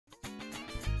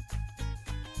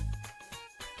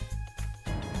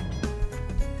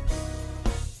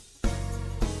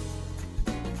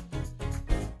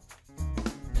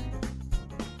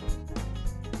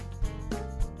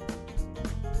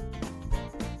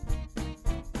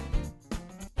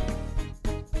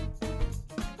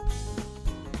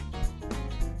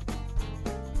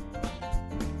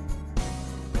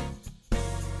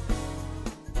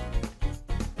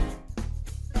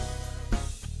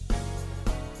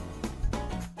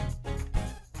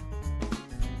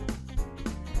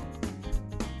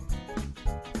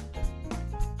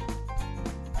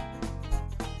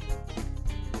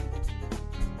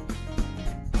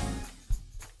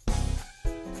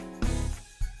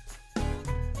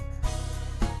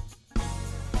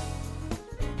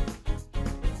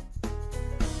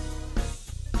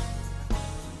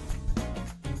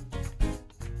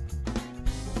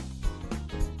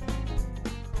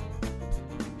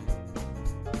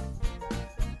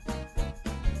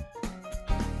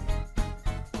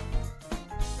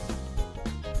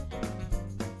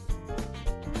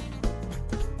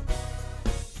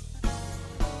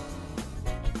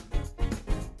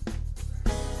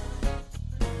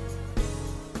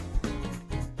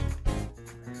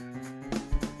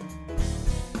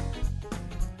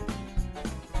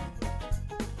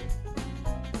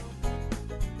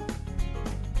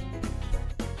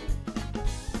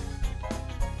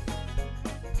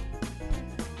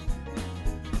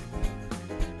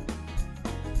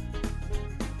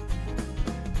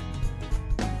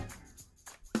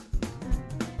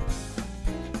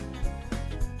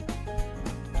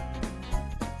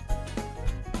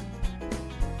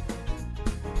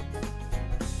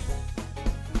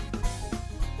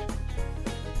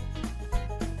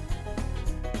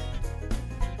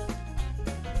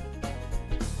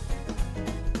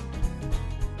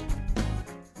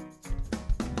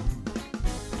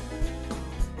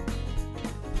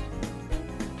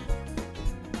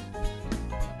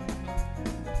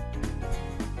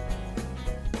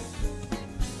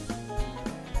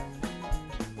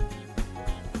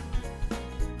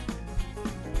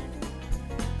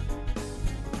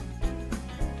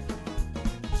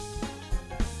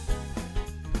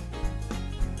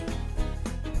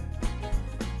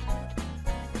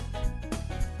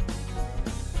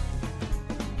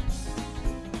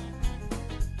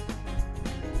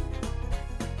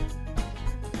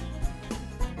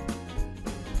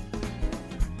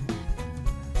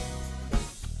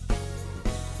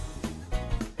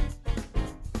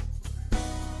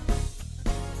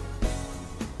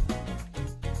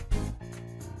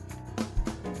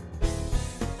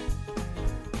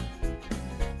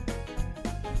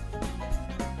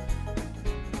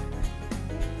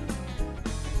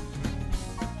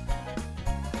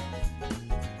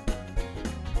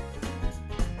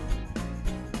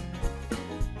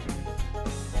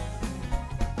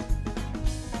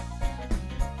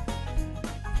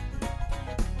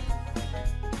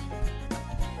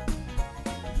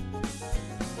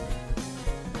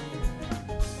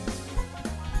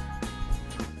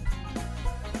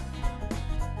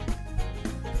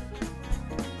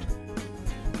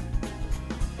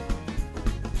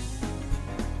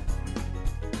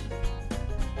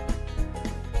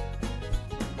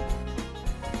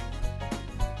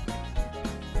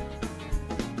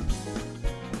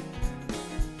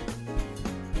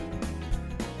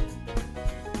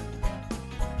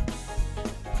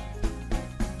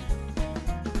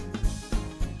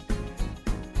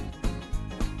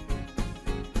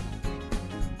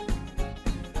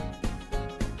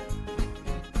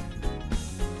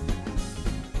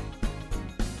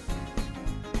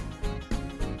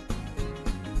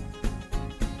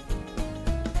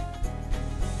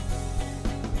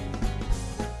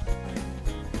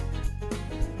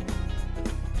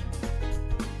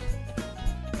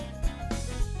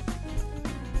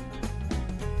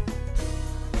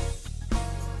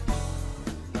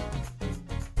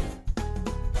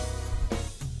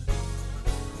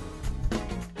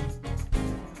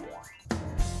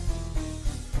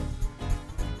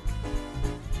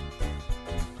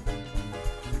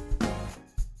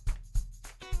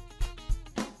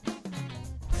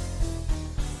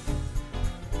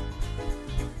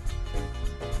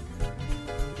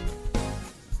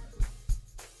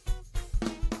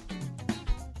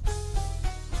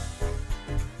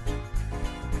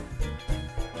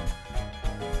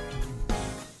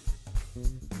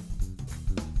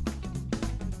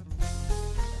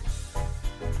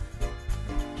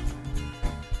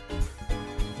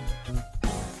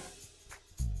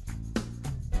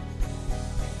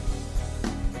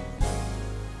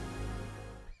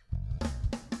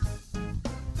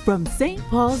From St.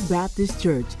 Paul's Baptist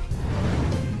Church,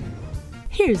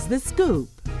 here's the scoop.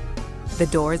 The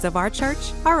doors of our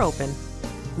church are open.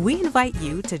 We invite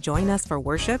you to join us for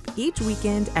worship each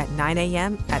weekend at 9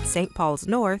 a.m. at St. Paul's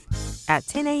North, at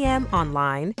 10 a.m.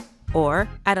 online, or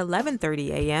at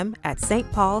 11:30 a.m. at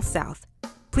St. Paul South.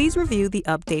 Please review the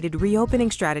updated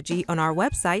reopening strategy on our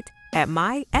website at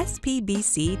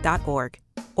myspbc.org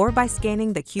or by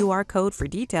scanning the QR code for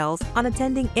details on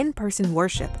attending in-person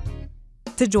worship.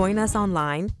 To join us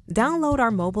online, download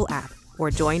our mobile app or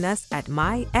join us at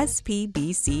myspbc.tv,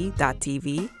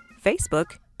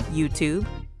 Facebook, YouTube,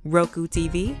 Roku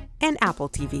TV, and Apple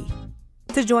TV.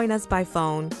 To join us by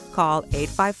phone, call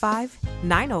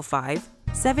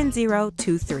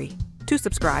 855-905-7023. To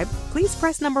subscribe, please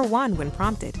press number 1 when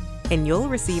prompted, and you'll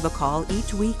receive a call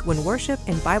each week when worship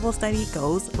and Bible study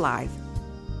goes live.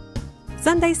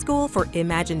 Sunday School for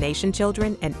Imagination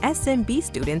Children and SMB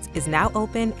students is now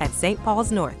open at St.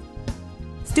 Paul's North.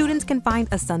 Students can find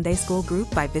a Sunday School group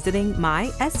by visiting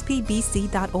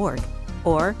myspbc.org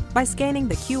or by scanning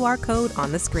the QR code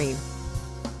on the screen.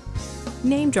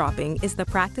 Name dropping is the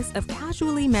practice of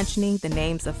casually mentioning the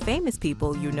names of famous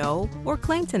people you know or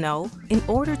claim to know in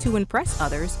order to impress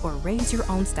others or raise your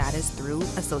own status through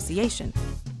association.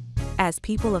 As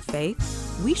people of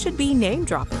faith, we should be name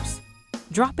droppers,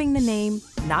 dropping the name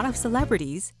not of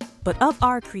celebrities, but of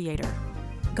our Creator.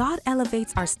 God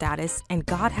elevates our status, and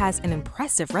God has an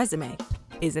impressive resume.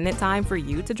 Isn't it time for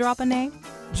you to drop a name?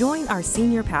 Join our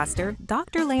senior pastor,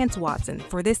 Dr. Lance Watson,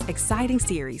 for this exciting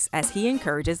series as he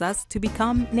encourages us to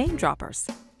become name droppers.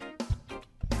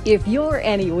 If you're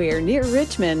anywhere near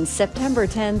Richmond, September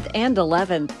 10th and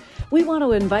 11th, we want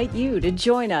to invite you to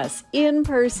join us in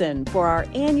person for our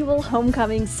annual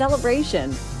homecoming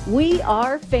celebration. We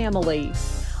are family.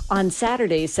 On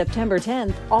Saturday, September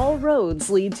 10th, all roads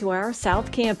lead to our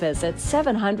South Campus at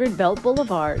 700 Belt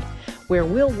Boulevard, where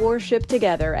we'll worship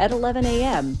together at 11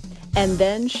 a.m. and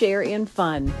then share in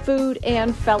fun, food,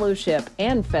 and fellowship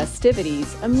and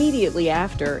festivities immediately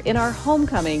after in our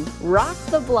homecoming Rock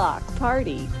the Block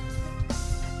party.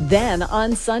 Then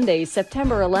on Sunday,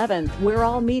 September 11th, we're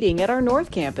all meeting at our North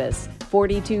Campus,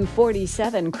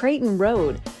 4247 Creighton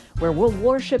Road, where we'll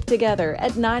worship together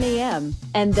at 9 a.m.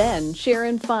 and then share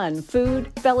in fun,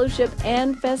 food, fellowship,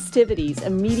 and festivities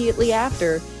immediately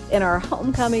after in our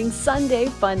homecoming Sunday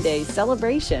Fun Day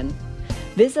celebration.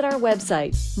 Visit our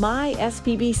website,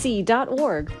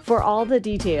 myspbc.org, for all the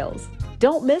details.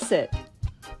 Don't miss it.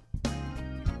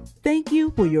 Thank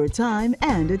you for your time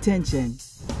and attention.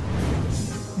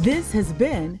 This has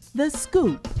been The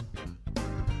Scoop.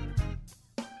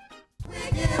 We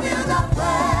give you the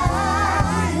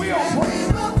praise. We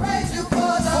will praise you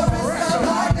for the rest of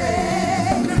our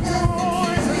day. We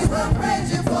will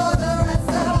praise you for the rest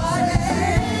of our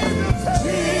day.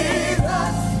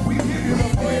 Jesus, we give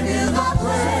you the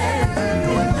praise.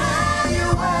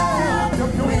 Emmanuel,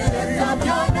 we lift up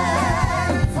your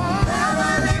name.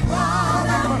 Heavenly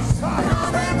Father,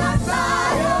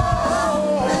 Messiah,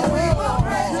 and we will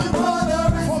praise you for the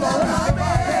rest of our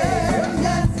day.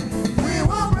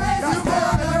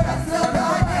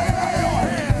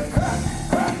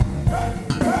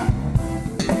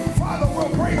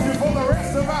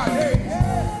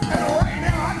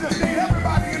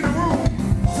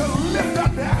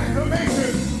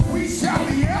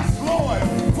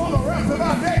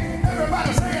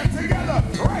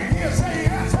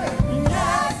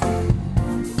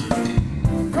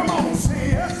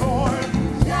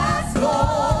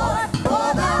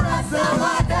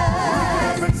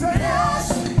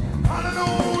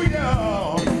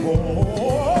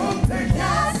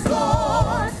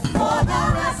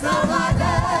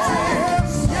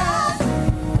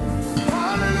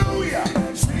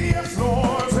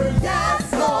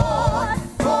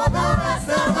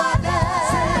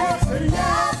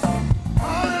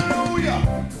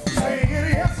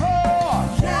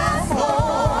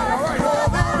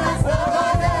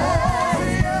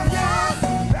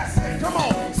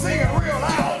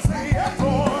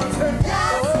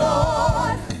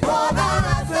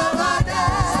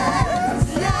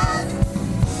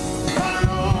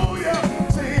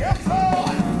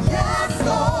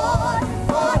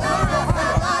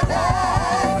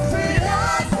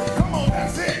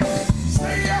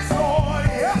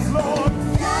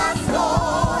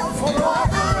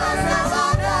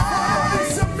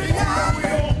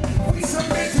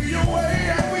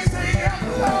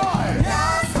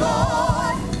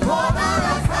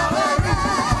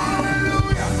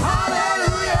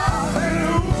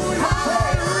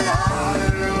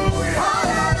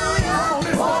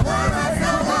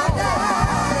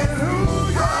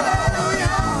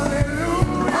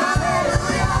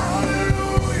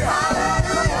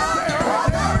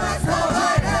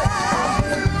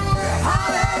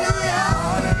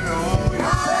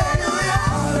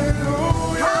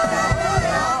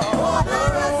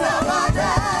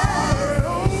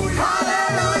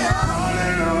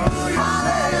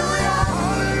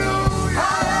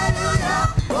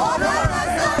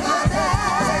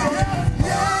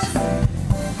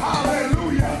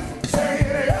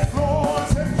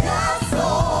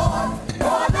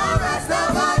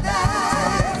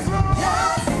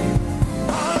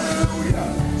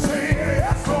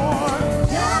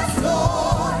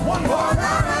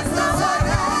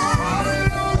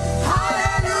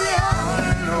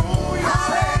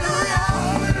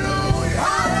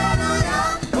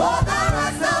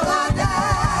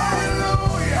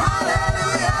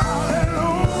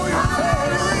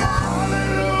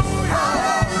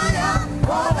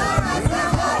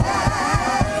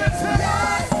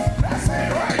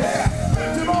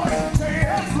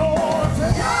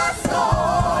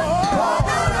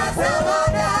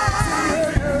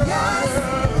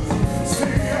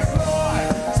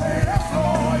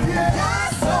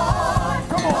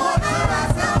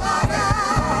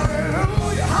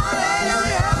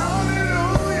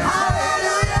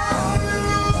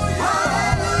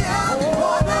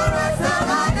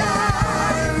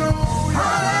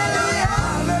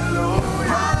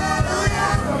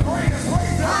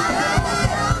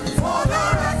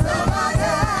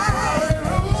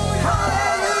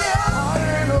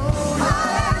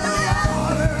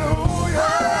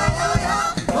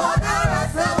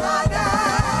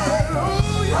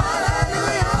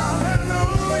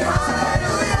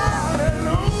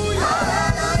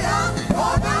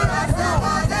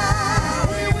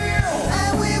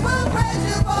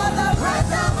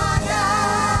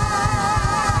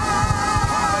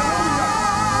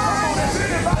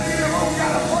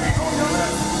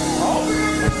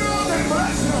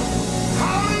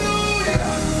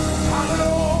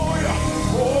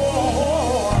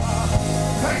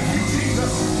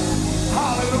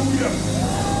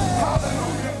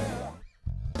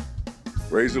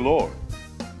 Praise the Lord.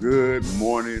 Good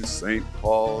morning, St.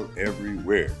 Paul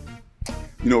everywhere.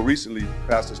 You know, recently,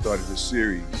 Pastor started this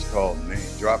series called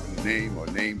Dropping the Name or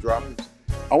Name Droppers.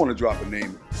 I want to drop a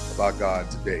name about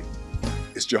God today.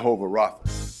 It's Jehovah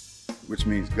Rapha, which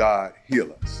means God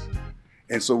heal us.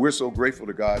 And so we're so grateful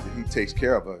to God that He takes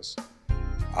care of us.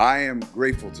 I am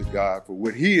grateful to God for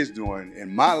what He is doing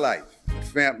in my life,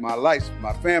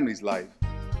 my family's life,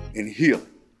 in healing.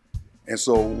 And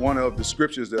so one of the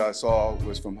scriptures that I saw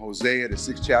was from Hosea, the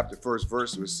 6th chapter, 1st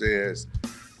verse, which says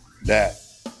that,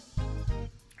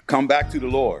 come back to the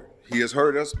Lord. He has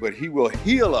hurt us, but He will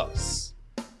heal us.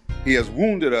 He has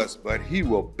wounded us, but He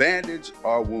will bandage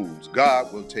our wounds.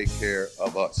 God will take care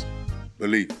of us.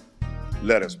 Believe it.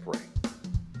 Let us pray.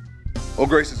 Oh,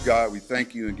 gracious God, we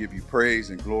thank You and give You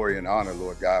praise and glory and honor,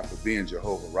 Lord God, for being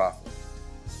Jehovah Rapha.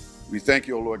 We thank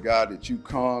You, oh Lord God, that You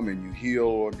come and You heal,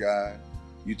 Lord God.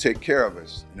 You take care of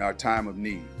us in our time of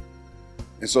need.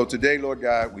 And so today, Lord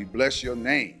God, we bless Your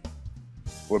name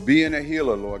for being a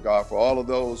healer, Lord God, for all of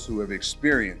those who have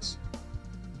experienced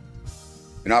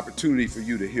an opportunity for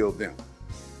You to heal them.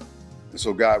 And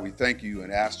so, God, we thank You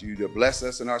and ask You to bless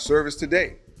us in our service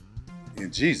today.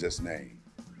 In Jesus' name,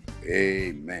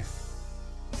 amen.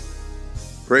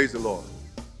 Praise the Lord.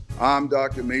 I'm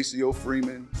Dr. Maceo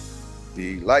Freeman,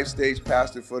 the life stage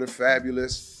pastor for the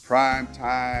fabulous Prime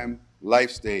Time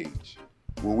Life Stage,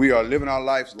 where we are living our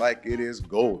lives like it is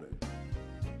golden.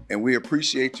 And we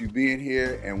appreciate you being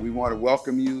here, and we want to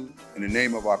welcome you in the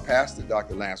name of our pastor,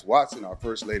 Dr. Lance Watson, our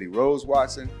First Lady Rose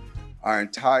Watson, our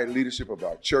entire leadership of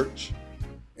our church.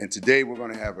 And today we're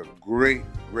going to have a great,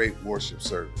 great worship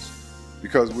service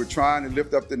because we're trying to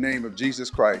lift up the name of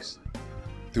Jesus Christ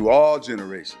through all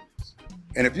generations.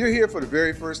 And if you're here for the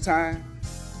very first time,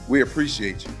 we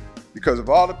appreciate you because of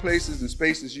all the places and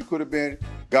spaces you could have been,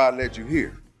 God led you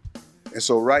here. And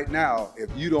so right now, if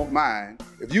you don't mind,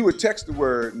 if you would text the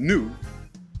word new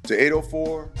to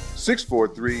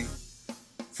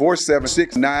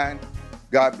 804-643-4769,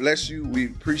 God bless you. We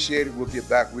appreciate it. We'll get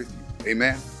back with you.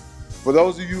 Amen. For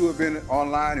those of you who have been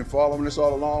online and following us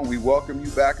all along, we welcome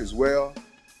you back as well.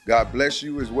 God bless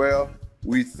you as well.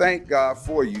 We thank God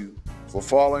for you for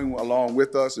following along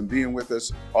with us and being with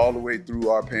us all the way through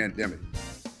our pandemic.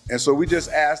 And so we just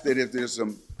ask that if there's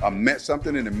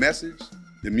something in the message,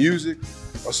 the music,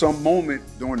 or some moment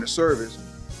during the service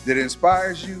that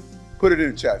inspires you, put it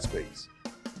in the chat space.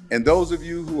 And those of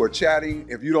you who are chatting,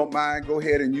 if you don't mind, go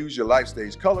ahead and use your life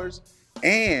stage colors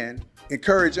and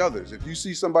encourage others. If you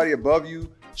see somebody above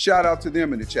you, shout out to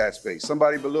them in the chat space.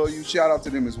 Somebody below you, shout out to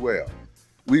them as well.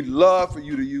 We'd love for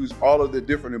you to use all of the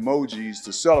different emojis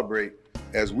to celebrate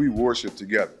as we worship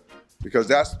together, because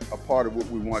that's a part of what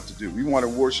we want to do. We want to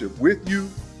worship with you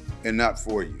and not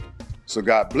for you. So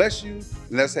God bless you.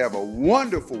 Let's have a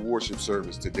wonderful worship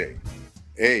service today.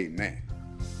 Amen.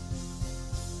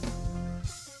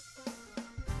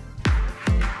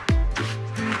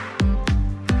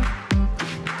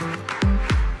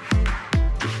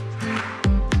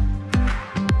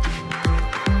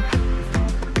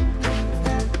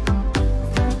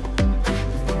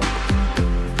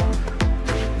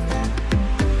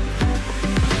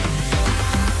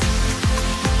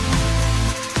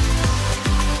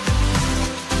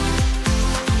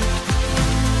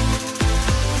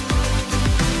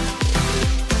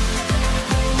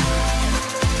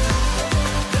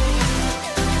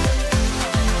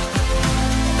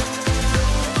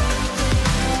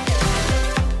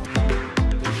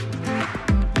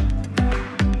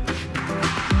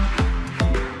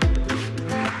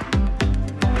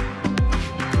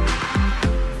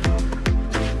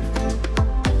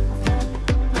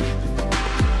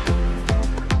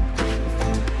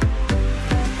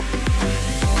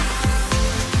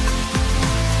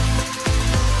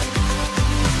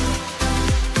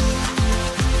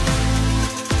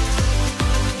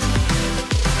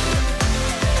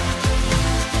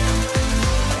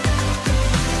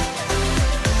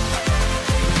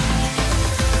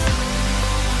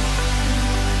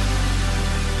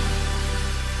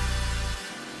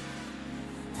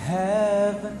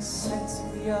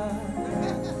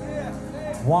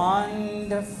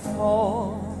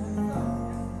 Wonderful,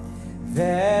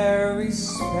 very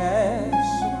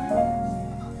special,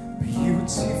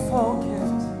 beautiful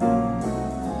gift.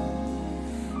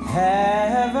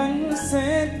 Heaven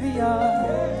sent the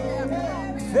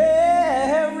earth,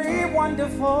 very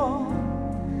wonderful,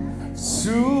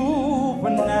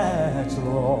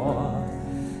 supernatural,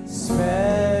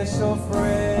 special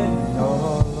friend,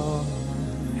 oh Lord.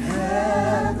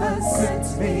 Heaven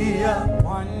sent me a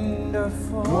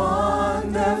wonderful,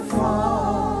 wonderful,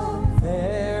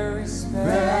 very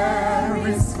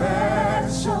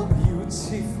special, beautiful,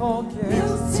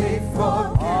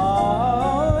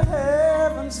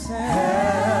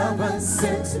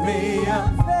 sets me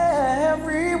up.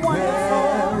 Very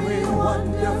wonderful,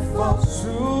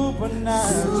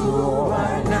 supernatural,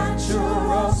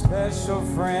 special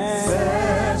friend,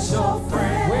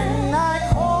 When I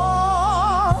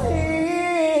call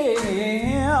him,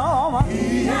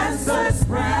 he answers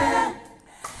prayer.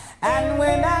 And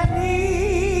when I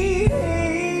need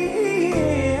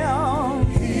him,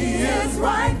 he is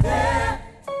right there.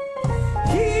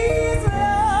 His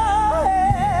love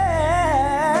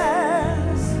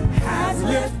has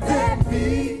lifted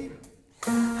me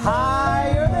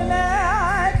higher than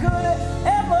I could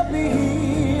ever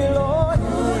be, Lord.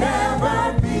 Could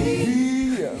ever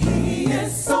be. He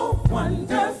is so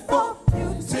wonderful,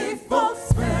 beautiful,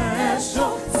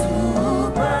 special,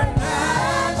 supernatural.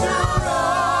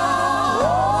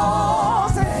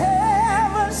 Oh, say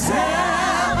heaven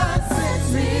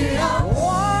sends me up.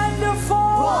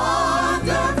 Wonderful,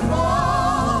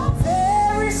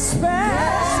 very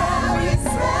special,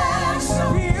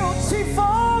 beautiful,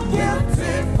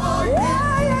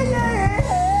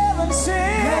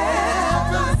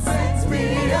 Heaven sends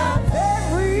me up.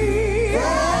 Very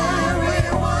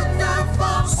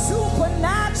wonderful,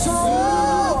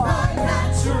 supernatural,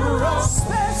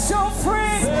 special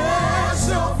friend.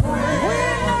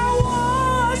 When I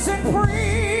was in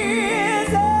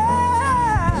prison,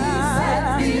 he set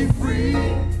me free.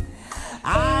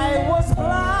 I was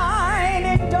blind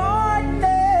in darkness.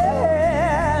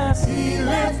 He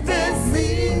lifted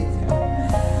me.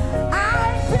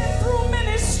 I've been through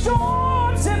many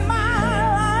storms in my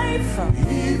life.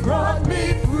 He brought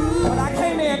me through. But I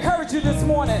came to encourage you this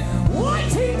morning. What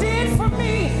he did for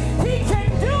me, he can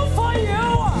do for you.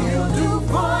 He'll do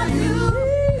for you.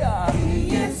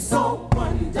 He is so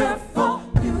wonderful,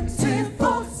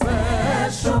 beautiful,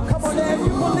 special. Come on, if you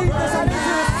believe this, I need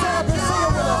you to stand up and sing it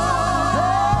with us.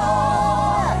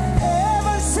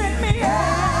 Heaven sent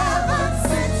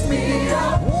me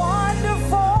up.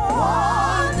 Wonderful,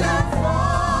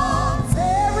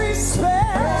 very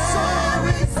special,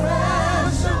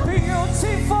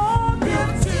 beautiful,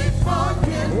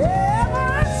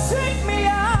 Heaven sent me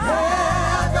up.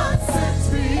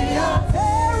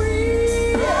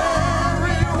 Very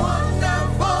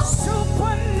wonderful,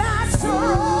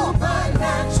 supernatural,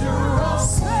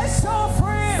 special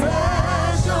friend.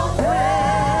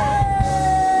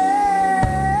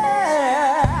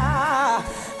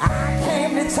 I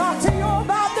came to talk to you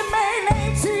about the man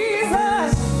named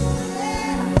Jesus.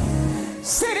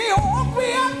 Said he woke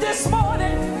me up this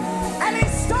morning and he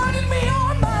started me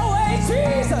on my way.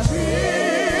 Jesus.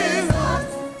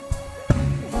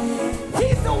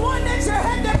 He's the one that you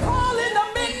had to call in the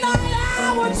midnight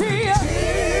hour, Jesus.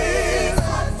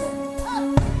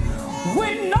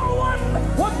 When no one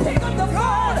would pick up the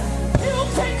phone, you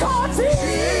can call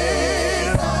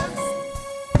Jesus.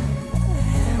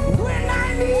 When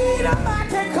I need him, I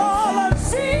can call him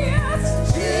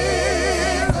Jesus.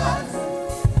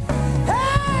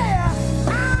 Hey, I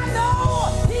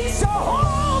know he's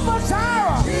Jehovah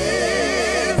Jireh.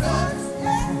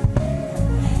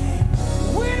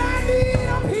 When I need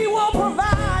him, he will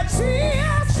provide.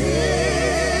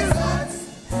 Jesus.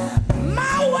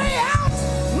 My way out,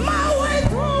 my way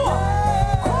through.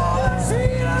 Call him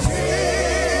Jesus.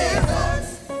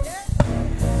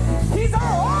 He's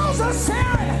our rose of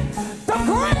Sharon, the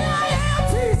great I am,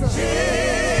 Jesus.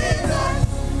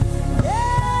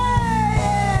 Yeah.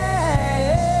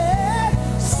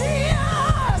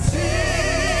 Jesus.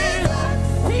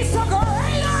 He's the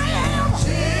great I am.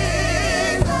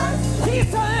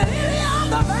 He's the lily of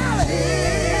the valley.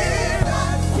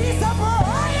 He's the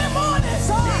bright morning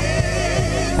star.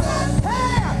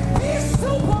 Hey, he's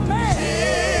Superman.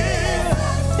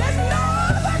 There's no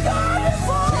other God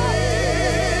before.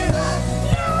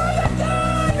 No other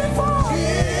God before.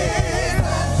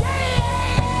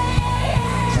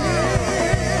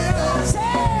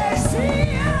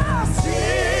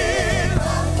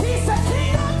 He's the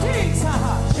King of Kings.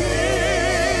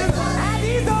 And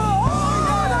he's the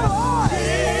Lord of Lords.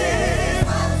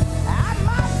 And my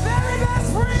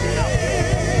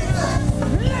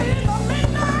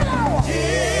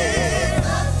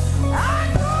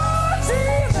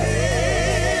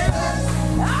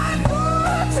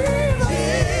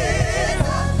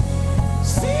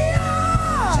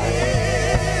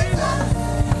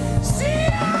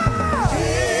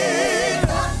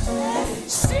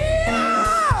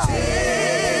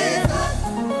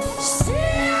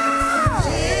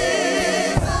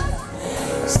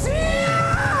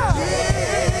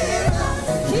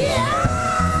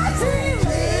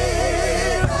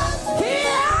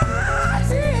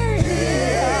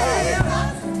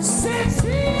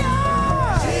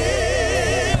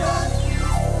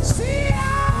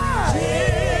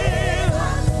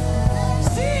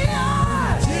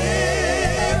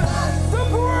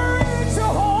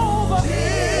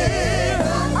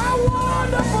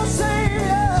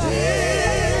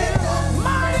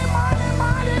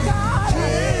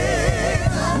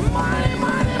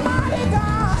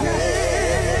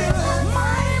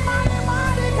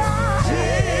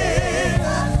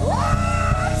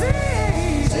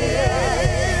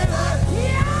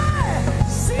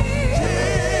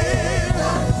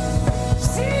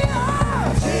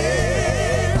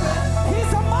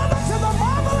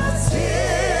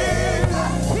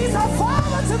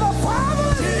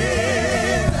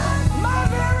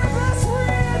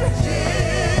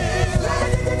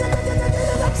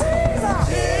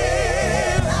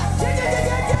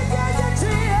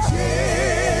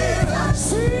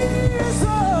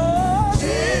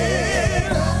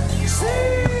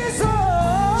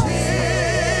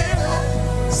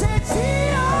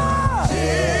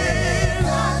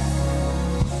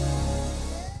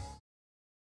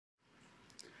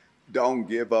Don't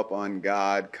give up on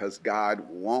God, because God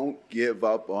won't give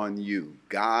up on you.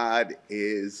 God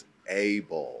is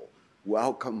able.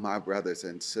 Welcome, my brothers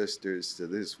and sisters, to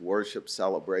this worship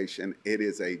celebration. It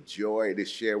is a joy to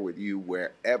share with you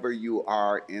wherever you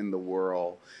are in the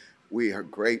world. We are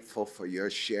grateful for your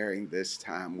sharing this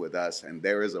time with us, and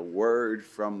there is a word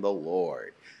from the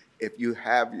Lord. If you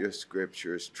have your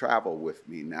scriptures, travel with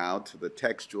me now to the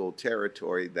textual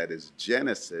territory that is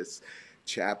Genesis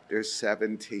chapter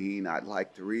 17. I'd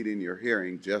like to read in your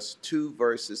hearing just 2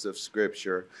 verses of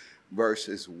scripture,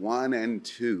 verses 1 and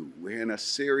 2. We're in a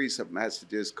series of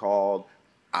messages called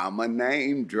I'm a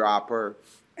Name Dropper,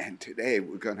 and today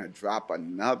we're going to drop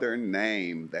another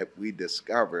name that we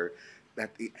discover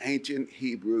that the ancient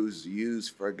Hebrews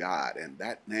used for God, and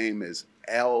that name is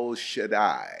El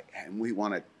Shaddai, and we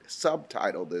want to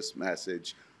subtitle this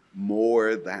message,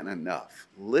 More Than Enough.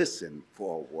 Listen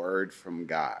for a word from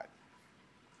God.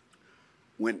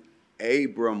 When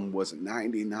Abram was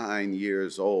 99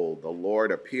 years old, the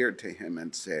Lord appeared to him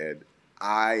and said,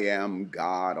 I am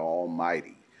God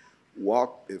Almighty.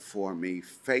 Walk before me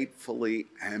faithfully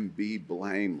and be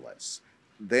blameless.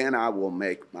 Then I will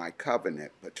make my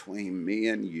covenant between me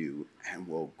and you and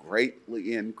will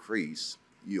greatly increase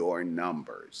your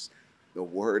numbers. The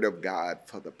word of God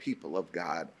for the people of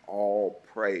God. All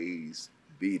praise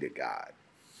be to God.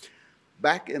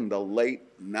 Back in the late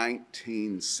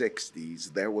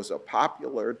 1960s, there was a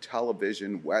popular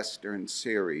television Western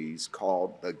series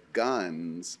called The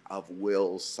Guns of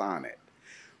Will Sonnet.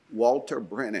 Walter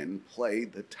Brennan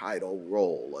played the title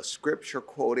role, a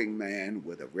scripture-quoting man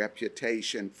with a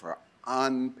reputation for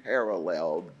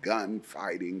unparalleled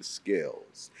gunfighting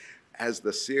skills. As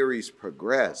the series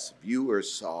progressed,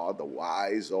 viewers saw the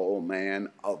wise old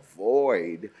man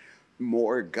avoid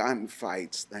more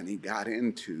gunfights than he got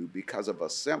into because of a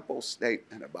simple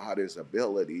statement about his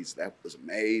abilities that was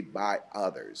made by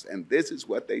others. And this is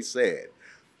what they said: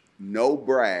 no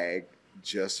brag,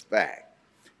 just fact.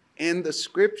 In the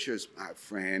scriptures, my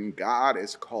friend, God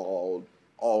is called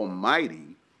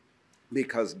Almighty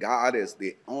because God is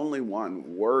the only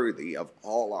one worthy of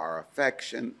all our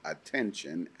affection,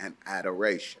 attention, and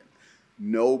adoration.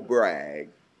 No brag,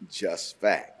 just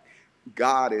fact.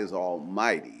 God is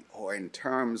Almighty, or in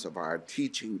terms of our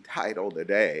teaching title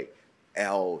today,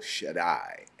 El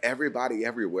Shaddai. Everybody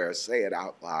everywhere say it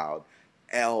out loud,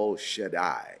 El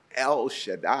Shaddai. El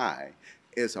Shaddai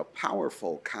is a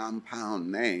powerful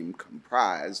compound name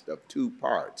comprised of 2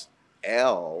 parts.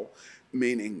 El,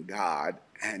 meaning God,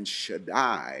 and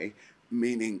Shaddai,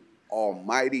 meaning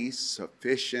almighty,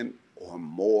 sufficient, or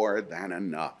more than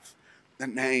enough. The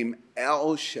name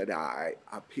El Shaddai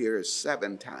appears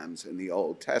 7 times in the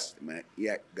Old Testament,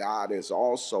 yet God is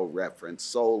also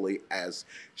referenced solely as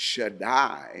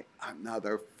Shaddai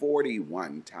another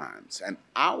 41 times. And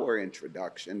our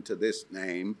introduction to this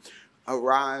name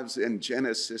arrives in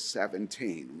Genesis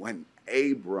 17, when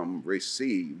Abram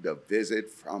received a visit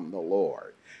from the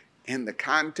Lord. In the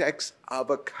context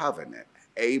of a covenant,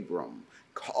 Abram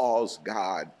calls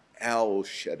God El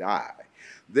Shaddai.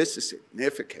 This is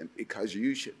significant because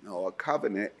you should know a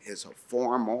covenant is a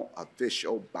formal,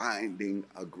 official, binding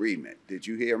agreement. Did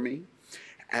you hear me?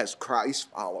 As Christ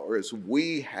followers,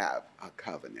 we have a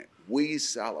covenant. We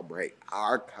celebrate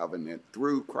our covenant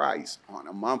through Christ on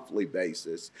a monthly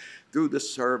basis through the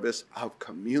service of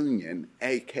communion,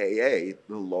 aka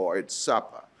the Lord's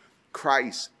Supper.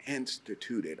 Christ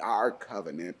instituted our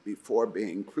covenant before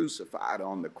being crucified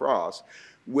on the cross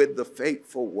with the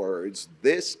fateful words,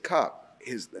 "This cup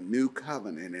is the new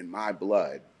covenant in my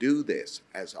blood. Do this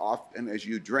as often as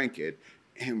you drink it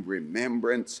in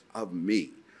remembrance of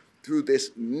me." Through this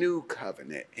new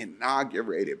covenant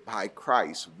inaugurated by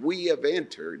Christ, we have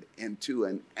entered into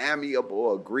an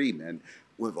amiable agreement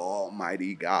with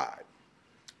Almighty God.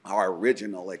 Our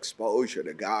original exposure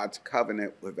to God's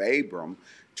covenant with Abram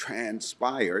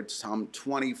transpired some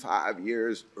 25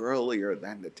 years earlier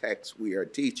than the text we are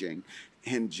teaching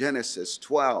in Genesis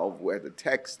 12, where the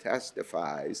text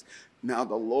testifies, "Now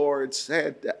the Lord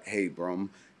said to Abram,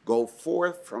 go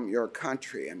forth from your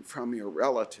country and from your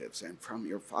relatives and from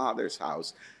your father's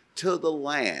house to the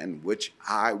land which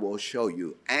I will show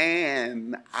you,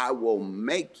 and I will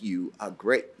make you a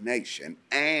great nation,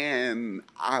 and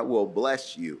I will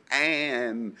bless you,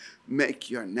 and make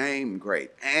your name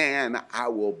great, and I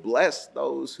will bless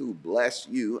those who bless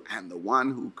you, and the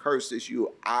one who curses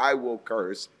you I will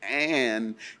curse,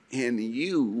 and in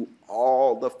you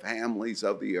all the families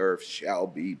of the earth shall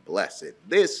be blessed."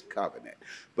 This covenant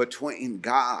between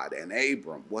God and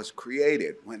Abram was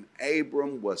created when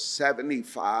Abram was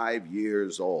 75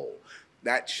 years old.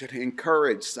 That should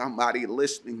encourage somebody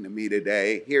listening to me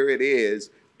today. Here it is.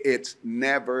 It's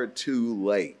never too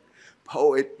late.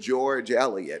 Poet George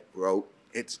Eliot wrote,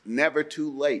 "It's never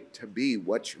too late to be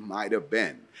what you might have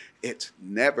been. It's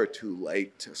never too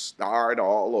late to start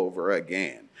all over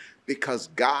again." Because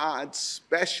God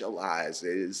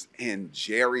specializes in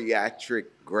geriatric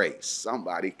grace.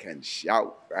 Somebody can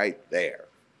shout right there.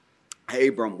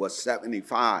 Abram was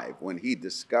 75 when he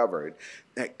discovered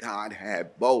that God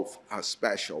had both a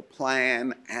special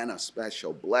plan and a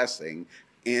special blessing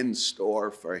in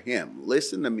store for him.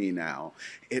 Listen to me now.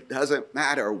 It doesn't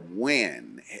matter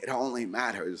when, it only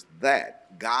matters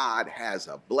that God has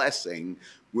a blessing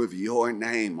with your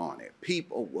name on it.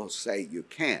 People will say you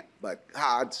can't, but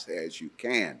God says you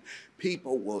can.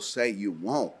 People will say you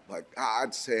won't, but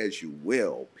God says you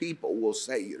will. People will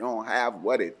say you don't have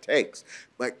what it takes,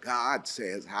 but God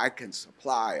says I can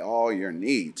supply all your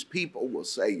needs. People will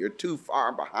say you're too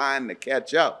far behind to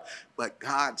catch up, but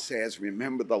God says,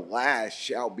 remember, the last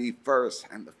shall be first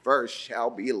and the first shall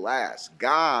be last.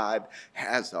 God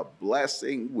has a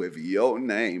blessing with your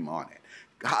name on it.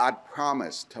 God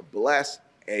promised to bless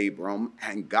Abram,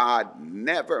 and God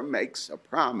never makes a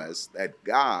promise that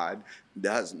God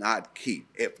does not keep.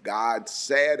 If God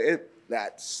said it,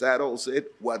 that settles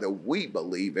it, whether we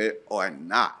believe it or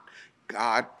not.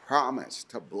 God promised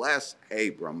to bless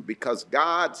Abram because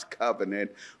God's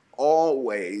covenant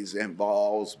always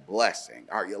involves blessing.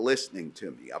 Are you listening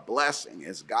to me? A blessing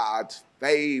is God's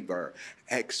favor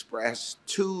expressed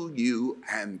to you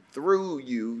and through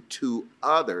you to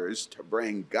others to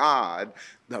bring God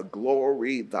the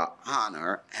glory, the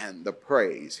honor, and the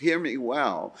praise. Hear me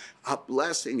well. A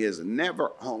blessing is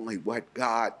never only what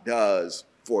God does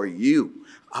for you.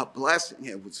 A blessing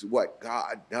is what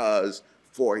God does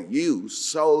for you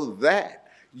so that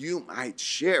you might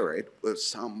share it with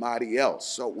somebody else.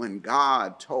 So when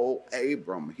God told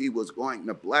Abram he was going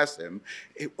to bless him,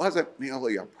 it wasn't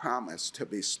merely a promise to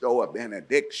bestow a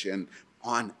benediction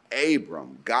on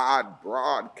Abram. God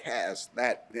broadcast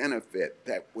that benefit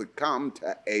that would come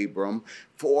to Abram,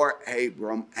 for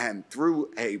Abram, and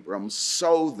through Abram,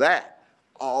 so that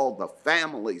all the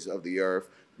families of the earth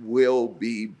will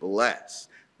be blessed.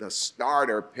 The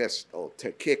starter pistol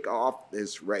to kick off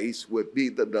this race would be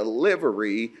the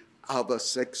delivery of a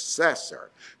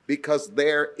successor, because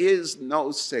there is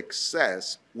no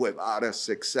success without a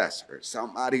successor.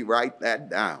 Somebody write that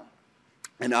down.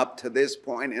 And up to this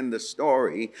point in the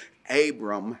story,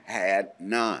 Abram had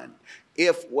none.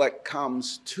 If what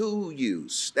comes to you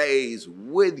stays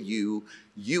with you,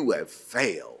 you have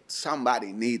failed.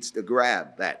 Somebody needs to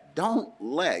grab that. Don't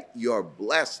let your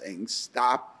blessing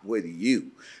stop with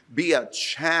you. Be a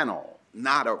channel,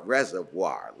 not a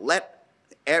reservoir. Let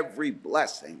every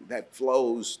blessing that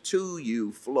flows to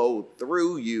you flow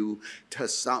through you to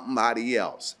somebody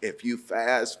else. If you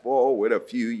fast forward a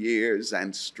few years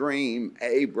and stream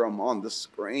Abram on the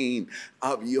screen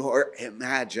of your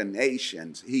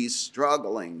imaginations, he's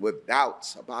struggling with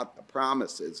doubts about the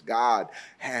promises God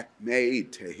had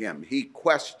made to him. He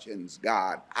questions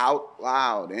God out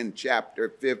loud in chapter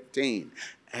 15.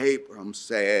 Abram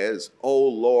says, "O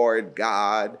Lord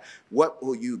God, what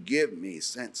will you give me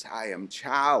since I am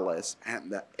childless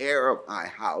and the heir of my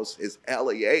house is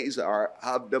Eleazar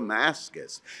of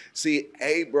Damascus?" See,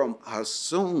 Abram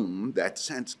assumed that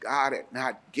since God had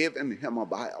not given him a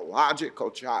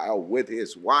biological child with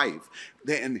his wife,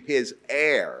 then his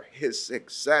heir, his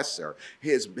successor,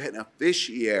 his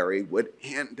beneficiary would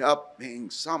end up being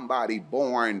somebody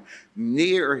born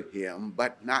near him,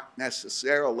 but not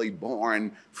necessarily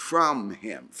born from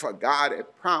him. For God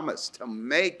had promised to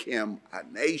make him a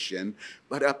nation,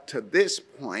 but up to this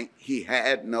point, he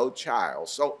had no child.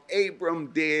 So Abram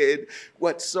did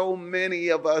what so many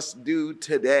of us do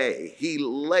today. He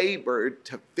labored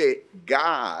to fit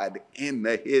God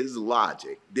into his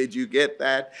logic. Did you get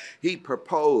that? He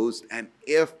proposed an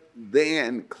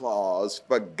if-then clause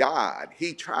for God.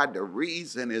 He tried to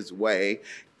reason his way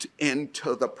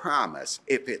into the promise.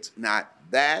 If it's not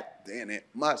that, then it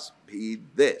must be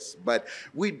this. But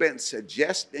we've been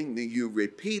suggesting to you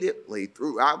repeatedly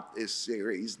throughout this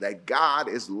series that God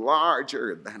is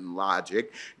larger than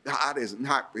logic. God is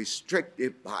not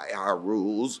restricted by our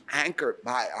rules, anchored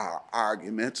by our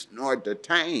arguments, nor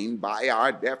detained by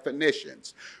our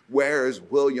definitions. Where's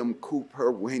William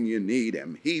Cooper when you need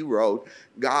him? He wrote,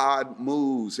 "God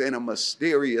moves in a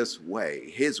mysterious way,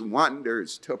 his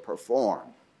wonders to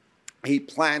perform. He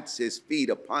plants his feet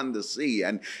upon the sea,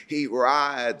 and he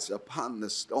rides upon the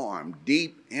storm.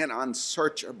 Deep in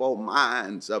unsearchable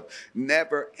minds of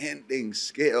never-ending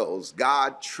skills,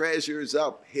 God treasures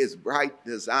up his bright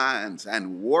designs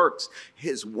and works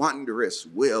his wondrous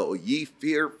will. Ye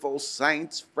fearful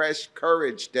saints, fresh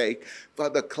courage take, for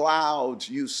the clouds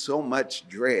you so much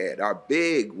dread are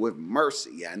big with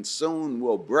mercy and soon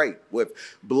will break with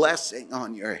blessing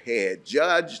on your head.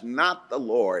 Judge not the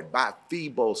Lord by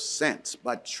feeble sense,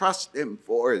 but trust him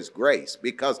for his grace,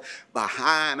 because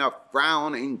behind a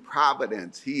frowning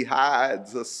providence he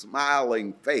hides a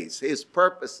smiling face. His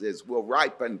purposes will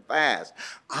ripen fast,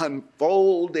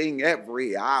 unfolding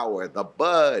every hour. The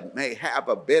bud may have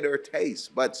a bitter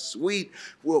taste, but sweet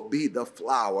will be the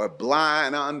flower.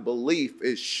 Blind unbelief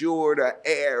is sure to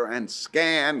err and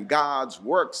scan God's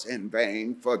works in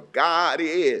vain, for God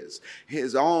is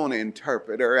his own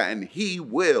interpreter, and he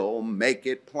will make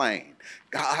it plain.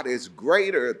 God is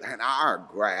greater than our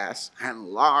grasp and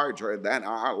larger than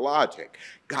our logic.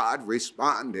 God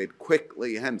responded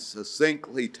quickly and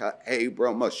succinctly to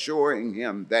Abram, assuring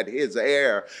him that his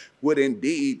heir would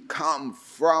indeed come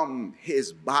from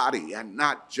his body and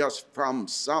not just from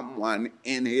someone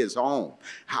in his home.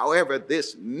 However,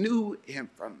 this new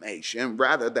information,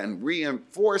 rather than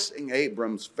reinforcing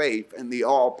Abram's faith in the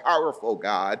all-powerful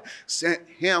God, sent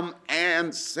him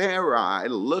and Sarai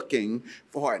looking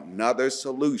for another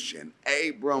solution.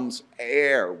 Abram's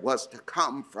heir was to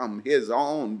come from his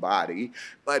own body,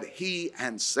 but he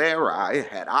and Sarai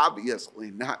had obviously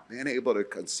not been able to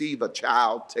conceive a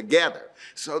child together.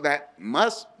 So that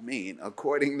must mean,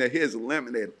 according to his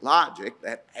limited logic,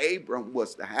 that Abram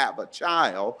was to have a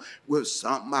child with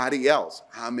somebody else.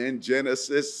 I'm in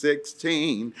Genesis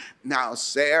 16. Now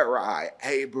Sarai,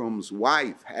 Abram's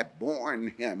wife, had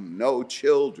borne him no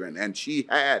children, and she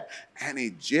had an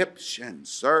Egyptian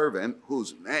servant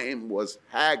whose name was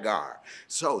Hagar.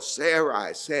 So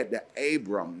Sarai said to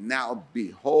Abram, now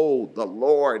behold, the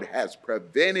Lord has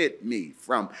prevented me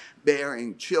from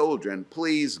bearing children.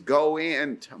 Please go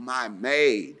in to my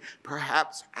maid.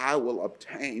 Perhaps I will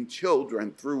obtain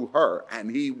children through her.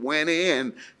 And he went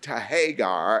in to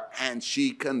Hagar, and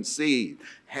she conceived.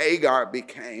 Hagar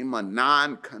became a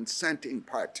non-consenting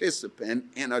participant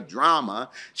in a drama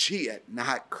she had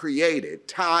not created,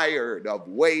 tired of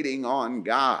waiting on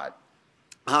God.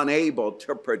 Unable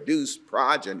to produce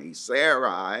progeny,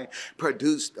 Sarai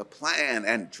produced a plan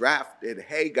and drafted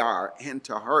Hagar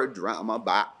into her drama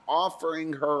by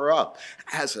offering her up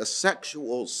as a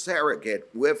sexual surrogate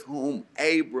with whom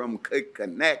Abram could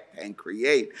connect and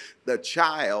create the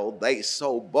child they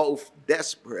so both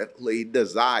desperately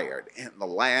desired. In the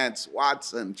Lance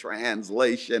Watson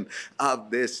translation of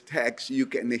this text, you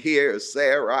can hear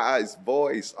Sarai's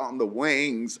voice on the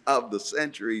wings of the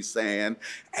century saying,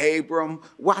 Abram,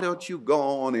 why don't you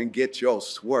go on and get your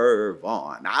swerve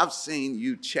on? I've seen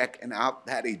you checking out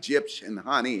that Egyptian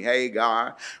honey,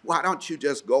 Hagar. Why don't you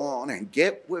just go on and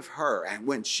get with her? And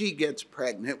when she gets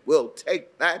pregnant, we'll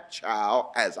take that child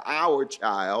as our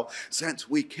child, since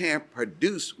we can't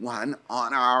produce one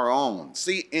on our own.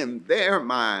 See, in their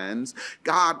minds,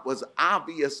 God was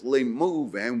obviously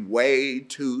moving way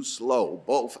too slow.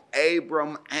 Both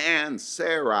Abram and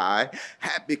Sarai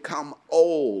had become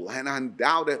old and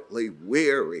undoubtedly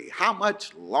weary. How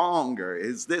much longer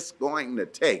is this going to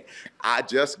take? I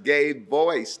just gave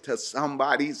voice to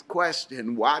somebody's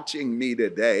question watching me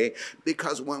today,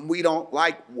 because when we don't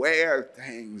like where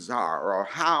things are or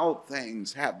how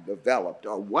things have developed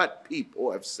or what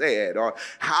people have said or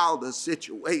how the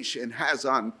situation has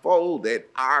unfolded,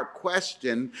 our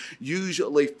question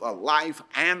usually for life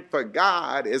and for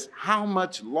God is, how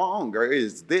much longer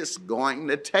is this going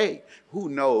to take? Who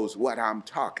knows what I'm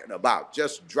talking about?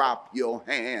 Just drop your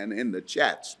hand in the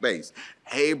chat space.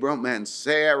 Abram and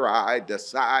Sarai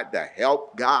decide to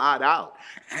help God out.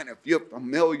 And if you're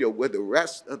familiar with the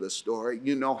rest of the story,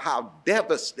 you know how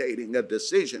devastating a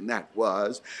decision that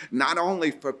was, not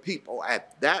only for people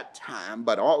at that time,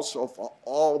 but also for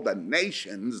all the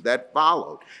nations that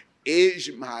followed.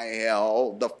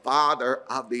 Ishmael, the father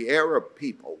of the Arab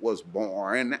people, was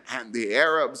born, and the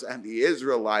Arabs and the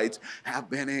Israelites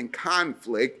have been in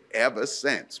conflict ever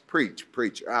since. Preach,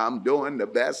 preacher, I'm doing the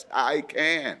best I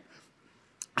can.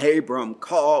 Abram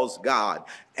calls God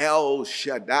El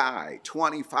Shaddai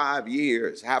 25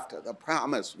 years after the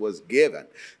promise was given.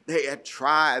 They had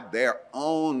tried their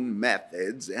own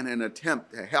methods in an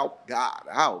attempt to help God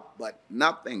out, but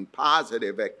nothing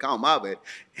positive had come of it.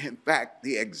 In fact,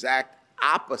 the exact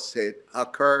opposite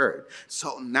occurred.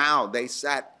 So now they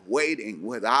sat waiting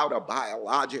without a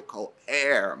biological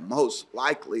heir, most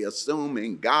likely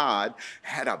assuming God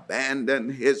had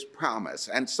abandoned his promise.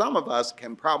 And some of us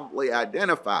can probably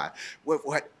identify with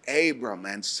what Abram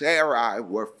and Sarai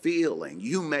were feeling.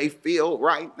 You may feel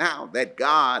right now that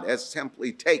God has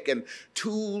simply taken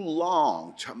too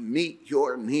long to meet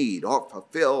your need or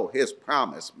fulfill his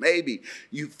promise. Maybe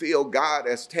you feel God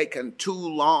has taken too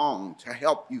long to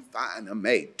help you find a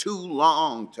mate, too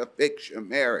long to fix your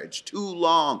marriage, too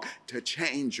long to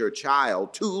change your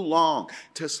child, too long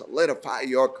to solidify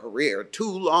your career,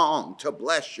 too long to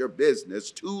bless your business,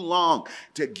 too long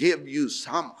to give you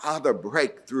some other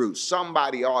breakthrough.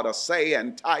 Somebody ought to say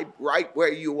and type right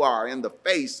where you are in the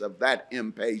face of that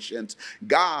impatience,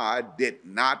 God did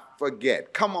not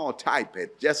forget. Come on, type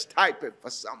it. Just type it for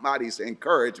somebody's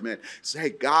encouragement. Say,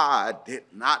 God did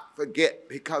not forget.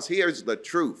 Because here's the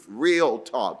truth, real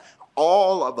talk.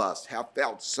 All of us have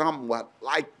felt somewhat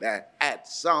like that at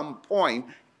some point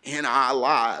in our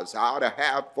lives. I ought to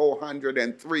have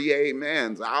 403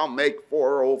 amens. I'll make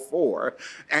 404.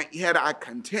 And yet I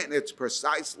contend it's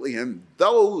precisely in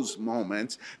those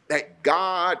moments that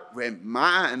God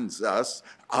reminds us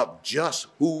of just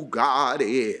who God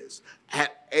is.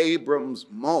 At Abram's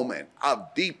moment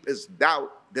of deepest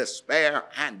doubt, despair,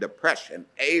 and depression,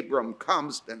 Abram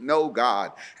comes to know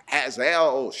God as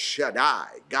El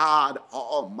Shaddai, God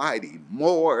Almighty,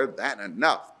 more than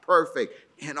enough, perfect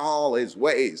in all his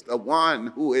ways, the one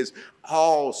who is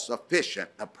all sufficient.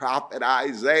 The prophet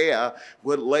Isaiah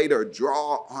would later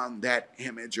draw on that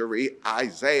imagery.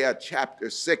 Isaiah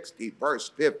chapter 60, verse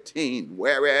 15,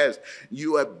 whereas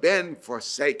you have been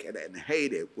forsaken and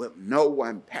hated with no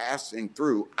one passing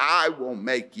through, I will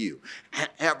make you an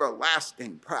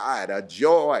everlasting pride, a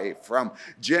joy from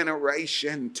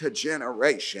generation to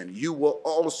generation. You will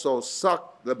also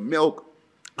suck the milk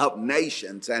of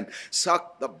nations and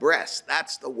suck the breast.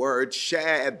 That's the word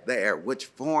shad there, which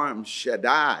forms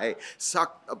Shaddai.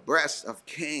 Suck the breast of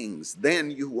kings.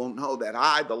 Then you will know that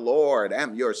I, the Lord,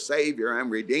 am your Savior and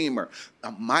Redeemer,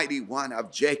 the mighty one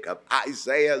of Jacob.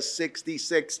 Isaiah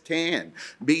 66:10.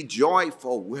 Be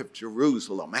joyful with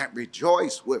Jerusalem and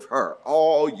rejoice with her,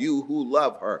 all you who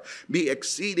love her. Be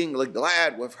exceedingly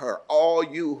glad with her, all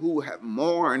you who have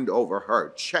mourned over her.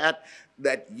 Chat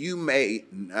that you may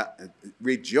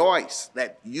rejoice,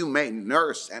 that you may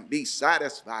nurse and be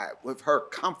satisfied with her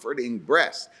comforting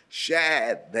breast.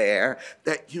 Shad there,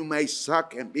 that you may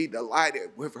suck and be delighted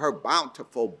with her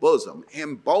bountiful bosom.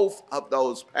 In both of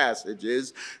those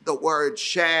passages, the word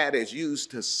shad is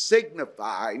used to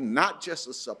signify not just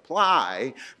a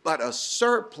supply, but a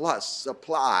surplus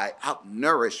supply of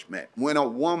nourishment. When a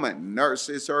woman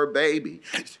nurses her baby,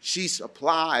 she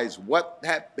supplies what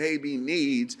that baby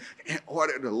needs in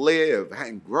order to live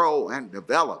and grow and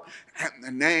develop. And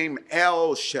the name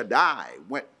El Shaddai,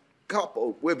 when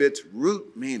coupled with its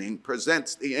root meaning,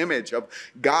 presents the image of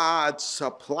God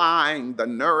supplying the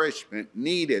nourishment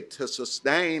needed to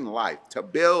sustain life, to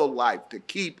build life, to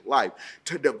keep life,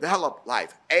 to develop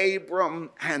life. Abram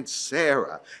and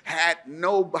Sarah had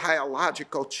no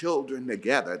biological children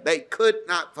together. They could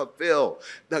not fulfill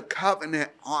the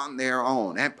covenant on their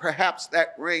own. And perhaps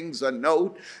that rings a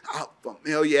note of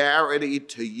familiarity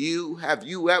to you. Have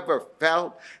you ever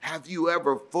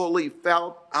fully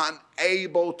felt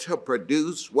unable to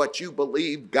produce what you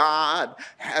believe God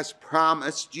has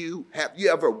promised you? Have you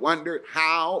ever wondered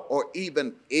how or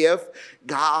even if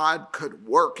God could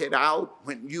work it out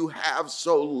when you have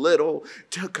so little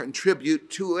to contribute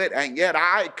to it? And yet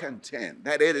I contend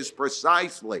that it is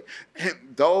precisely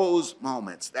in those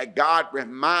moments that God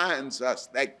reminds us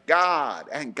that God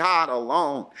and God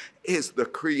alone is the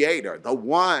creator, the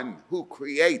one who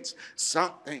creates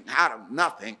something out of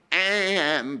nothing,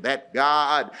 and that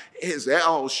God is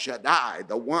El Shaddai,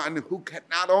 the one who can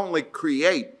not only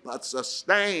create but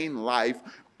sustain life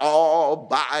all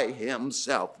by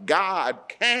himself. God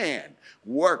can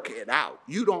work it out.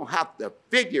 You don't have to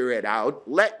figure it out.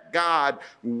 Let God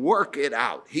work it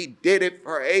out. He did it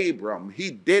for Abram.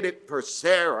 He did it for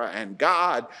Sarah, and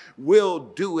God will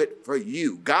do it for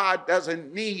you. God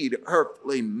doesn't need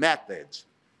earthly methods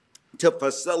to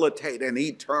facilitate an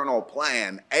eternal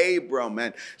plan. Abram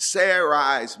and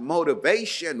Sarai's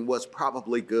motivation was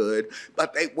probably good,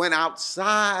 but they went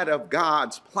outside of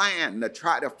God's plan to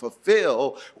try to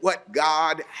fulfill what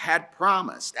God had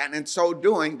promised. And in so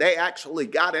doing, they actually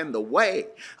got in the way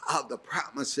of the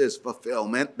promise's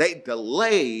fulfillment. They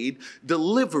delayed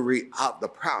delivery of the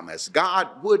promise. God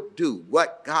would do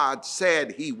what God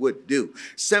said he would do,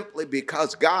 simply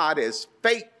because God is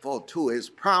faithful to his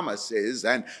promises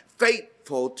and faithful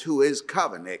faithful to his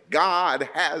covenant. God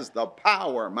has the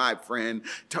power, my friend,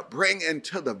 to bring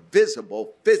into the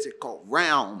visible, physical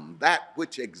realm that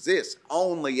which exists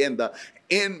only in the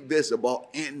invisible,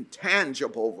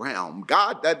 intangible realm.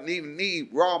 God doesn't even need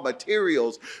raw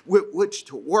materials with which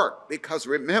to work, because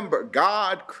remember,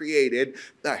 God created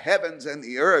the heavens and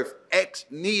the earth ex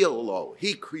nihilo.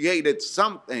 He created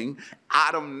something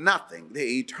out of nothing.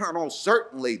 The eternal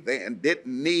certainly then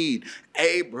didn't need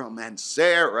Abram and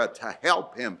Sarah to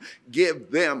help him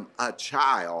give them a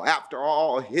child. After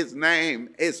all, his name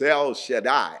is El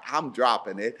Shaddai. I'm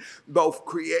dropping it. Both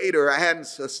creator and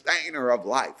sustainer of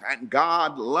life. And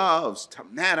God loves to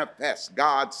manifest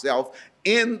God's self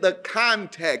in the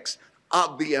context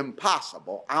of the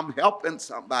impossible. I'm helping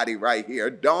somebody right here.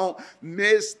 Don't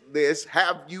miss this.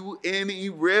 Have you any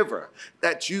river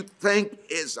that you think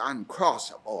is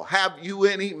uncrossable? Have you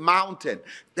any mountain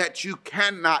that you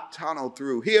cannot tunnel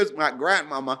through? Here's my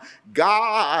grandmama.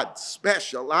 God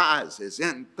specializes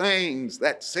in things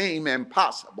that seem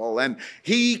impossible, and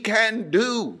he can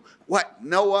do what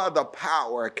no other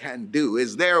power can do.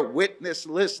 Is there a witness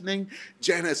listening?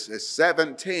 Genesis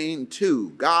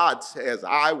 17:2. God says,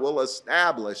 I will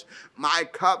establish my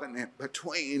covenant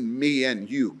between me and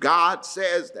you. God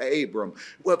says to Abram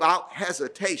without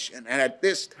hesitation. And at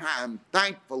this time,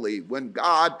 thankfully, when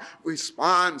God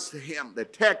responds to him, the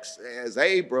text says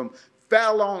Abram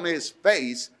fell on his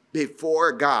face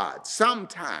before God.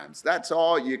 Sometimes that's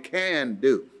all you can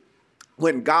do.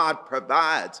 When God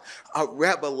provides a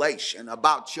revelation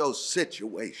about your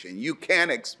situation, you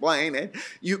can't explain it,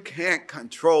 you can't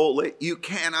control it, you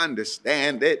can't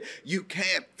understand it, you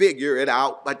can't figure it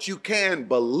out, but you can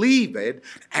believe it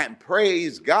and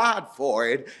praise God for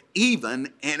it,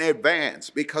 even in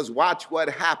advance. Because watch what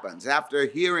happens. After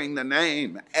hearing the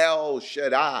name El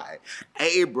Shaddai,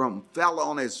 Abram fell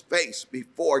on his face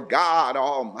before God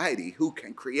Almighty, who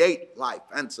can create life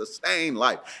and sustain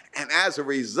life. And as a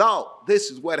result, this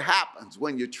is what happens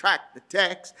when you track the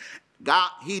text.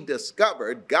 He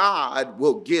discovered God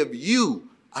will give you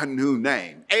a new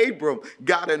name. Abram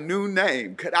got a new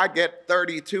name. Could I get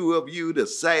 32 of you to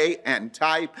say and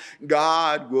type,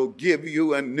 God will give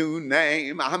you a new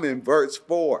name? I'm in verse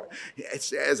 4. It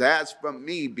says, as for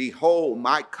me, behold,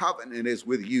 my covenant is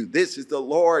with you. This is the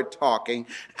Lord talking,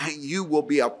 and you will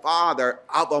be a father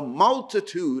of a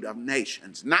multitude of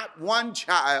nations. Not one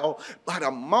child, but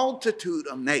a multitude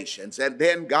of nations. And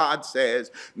then God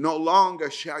says, no longer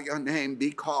shall your name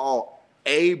be called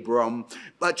Abram,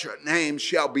 but your name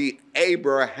shall be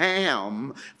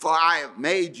Abraham, for I have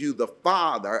made you the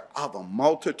father of a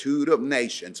multitude of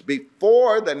nations.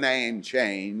 Before the name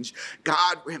change,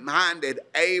 God reminded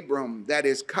Abram that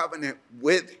his covenant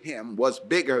with him was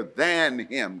bigger than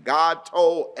him. God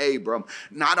told Abram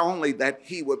not only that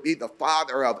he would be the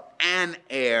father of an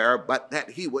heir, but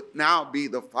that he would now be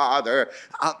the father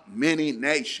of many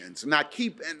nations. Now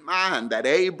keep in mind that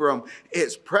Abram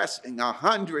is pressing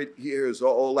 100 years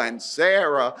old and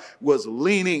Sarah was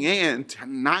leaning in to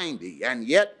 90. And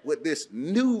yet with this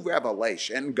new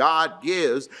revelation, God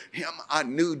gives him a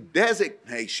new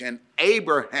designation,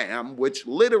 Abraham, which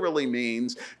literally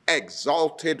means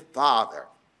exalted father.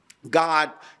 God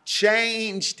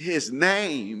changed his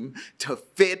name to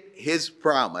fit his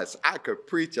promise. I could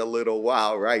preach a little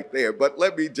while right there, but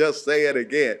let me just say it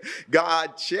again.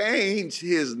 God changed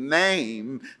his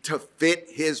name to fit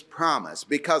his promise,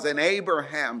 because in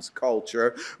Abraham's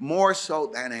culture, more so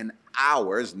than in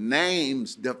ours,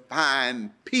 names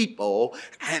define people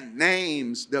and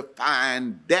names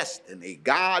define destiny.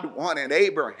 God wanted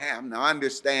Abraham to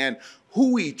understand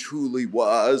who he truly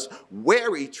was,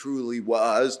 where he truly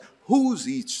was, whose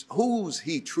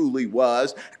he truly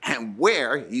was, and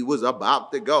where he was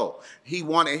about to go. He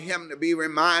wanted him to be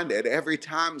reminded every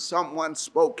time someone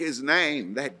spoke his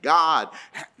name that God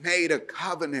had made a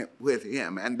covenant with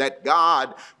him and that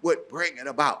God would bring it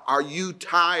about. Are you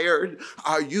tired?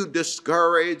 Are you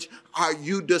discouraged? Are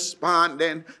you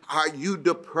despondent? Are you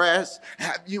depressed?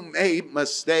 Have you made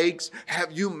mistakes?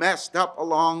 Have you messed up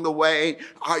along the way?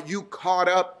 Are you caught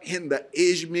up in the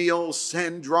Ishmael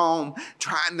syndrome,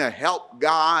 trying to help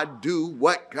God do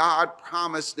what God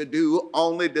promised to do,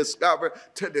 only to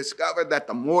discover that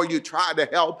the more you try to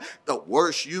help, the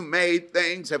worse you made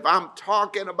things? If I'm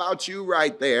talking about you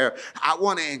right there, I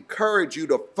want to encourage you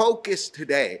to focus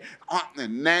today on the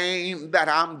name that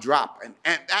I'm dropping,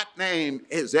 and that name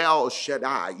is El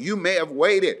Shaddai. You may have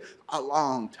waited a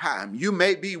long time. You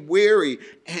may be weary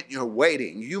in your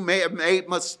waiting. You may have made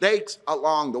mistakes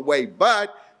along the way,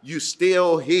 but you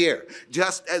still here.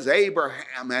 Just as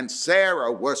Abraham and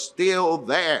Sarah were still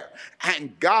there.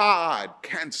 And God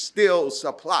can still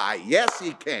supply. Yes,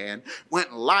 he can.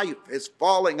 When life is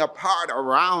falling apart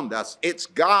around us, it's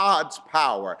God's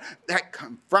power that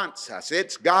confronts us.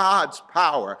 It's God's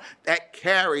power that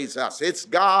carries us. It's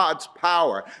God's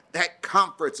power that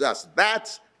comforts us.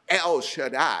 That's El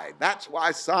Shaddai. That's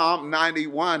why Psalm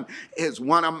 91 is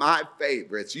one of my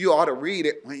favorites. You ought to read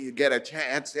it when you get a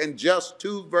chance. In just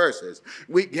 2 verses,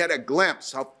 we get a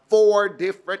glimpse of 4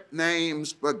 different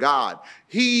names for God.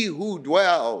 He who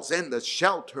dwells in the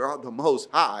shelter of the Most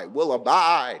High will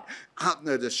abide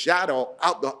under the shadow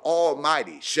of the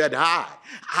Almighty. Shaddai,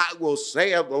 I will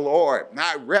say of the Lord,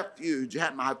 my refuge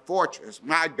and my fortress,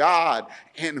 my God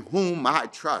in whom I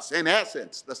trust. In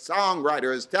essence, the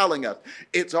songwriter is telling us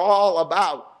it's all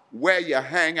about where you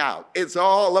hang out. It's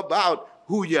all about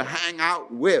who you hang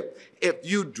out with. If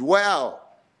you dwell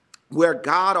where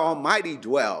God Almighty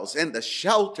dwells, in the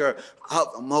shelter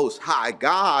of the Most High,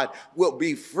 God will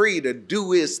be free to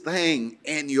do his thing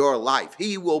in your life.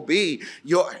 He will be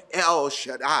your El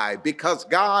Shaddai, because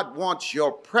God wants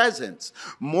your presence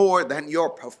more than your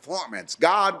performance.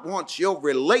 God wants your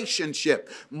relationship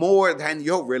more than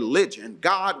your religion.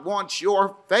 God wants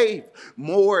your faith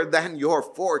more than your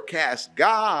forecast.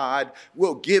 God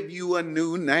will give you a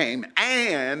new name,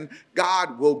 and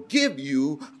God will give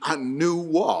you a new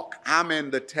walk. I'm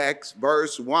in the text,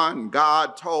 verse 1.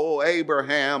 God told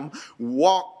Abraham,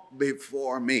 walk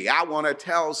before me. I want to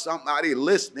tell somebody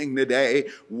listening today,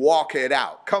 walk it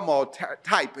out. Come on,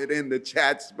 type it in the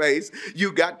chat space.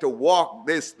 You got to walk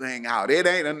this thing out. It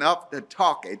ain't enough to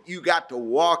talk it. You got to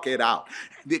walk it out.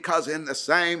 Because in the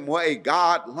same way,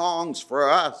 God longs for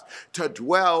us to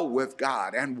dwell with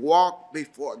God and walk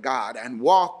before God and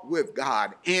walk with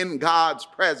God in God's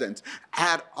presence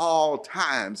at all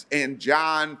times. In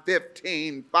John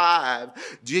 15:5,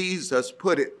 Jesus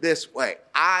put it this way: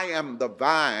 I am the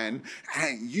vine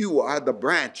and you are the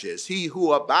branches. He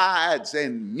who abides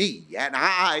in me and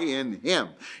I in him,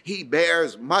 he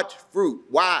bears much fruit.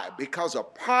 Why? Because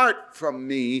apart from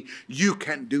me, you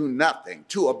can do nothing.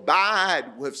 To abide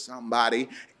with somebody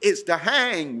is to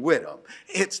hang with them.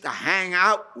 It's to hang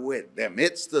out with them.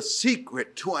 It's the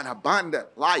secret to an abundant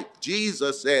life.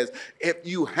 Jesus says, if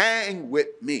you hang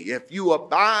with me, if you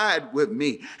abide with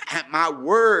me, and my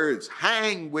words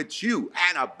hang with you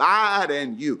and abide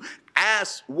in you,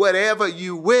 ask whatever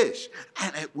you wish,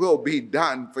 and it will be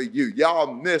done for you.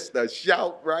 Y'all missed a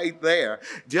shout right there.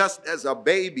 Just as a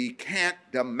baby can't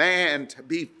demand to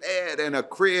be fed in a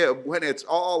crib when it's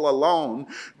all alone,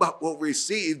 but will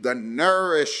receive the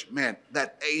nourishment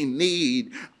that they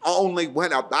need only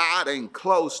when abiding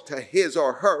close to his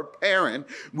or her parent,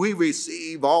 we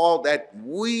receive all that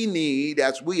we need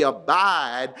as we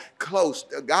abide close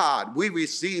to God. We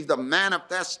receive the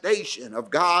manifestation of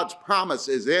God's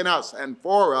promises in us and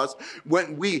for us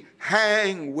when we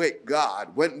hang with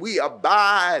God, when we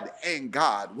abide in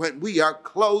God, when we are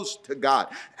close to God.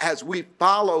 As we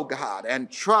follow God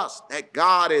and trust that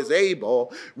God is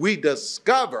able, we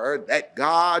discover that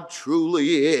God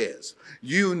truly is.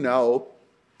 You know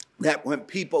that when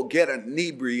people get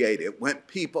inebriated, when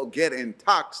people get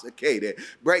intoxicated,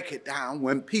 break it down,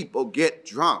 when people get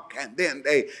drunk and then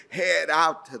they head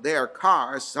out to their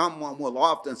cars, someone will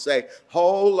often say,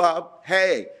 hold up,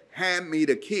 hey, hand me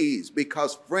the keys,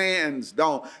 because friends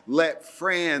don't let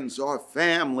friends or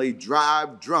family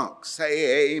drive drunk.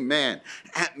 Say amen.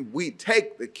 And we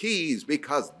take the keys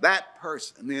because that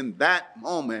person in that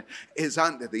moment is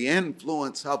under the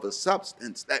influence of a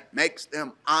substance that makes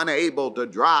them unable to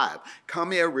drive.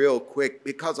 Come here real quick,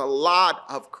 because a lot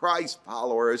of Christ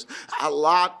followers, a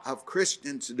lot of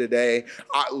Christians today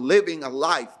are living a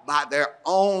life by their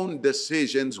own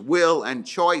decisions, will, and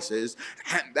choices,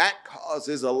 and that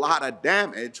causes a lot of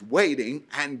damage, waiting,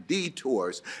 and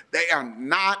detours. They are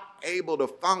not able to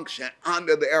function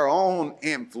under their own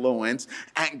influence,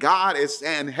 and God is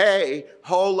saying, hey,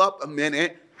 hold up a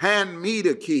minute, hand me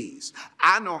the keys.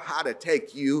 I know how to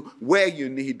take you where you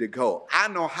need to go. I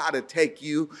know how to take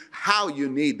you how you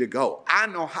need to go. I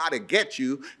know how to get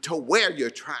you to where you're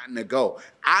trying to go.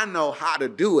 I know how to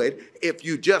do it if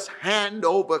you just hand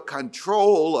over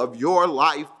control of your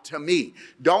life to me.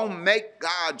 Don't make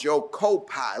God your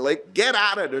co-pilot. Get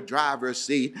out of the driver's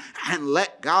seat and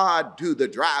let God do the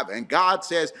driving. God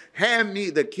says, hand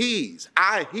me the keys.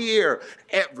 I hear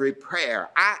every prayer.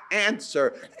 I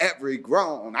answer every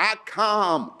groan. I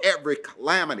calm every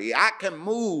calamity. I can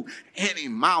move any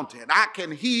mountain. I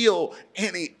can heal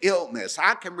any illness.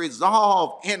 I can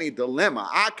resolve any dilemma.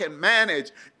 I can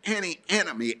manage any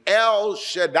enemy. El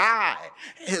Shaddai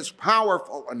is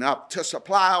powerful enough to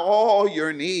supply all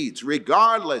your needs,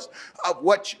 regardless of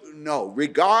what you know,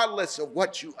 regardless of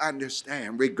what you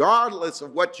understand, regardless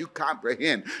of what you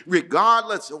comprehend,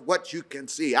 regardless of what you can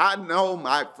see. I know,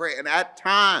 my friend, at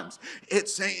times it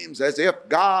seems as if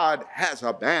God has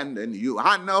abandoned you.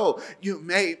 I know you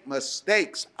made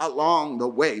mistakes along the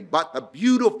way, but the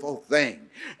beautiful thing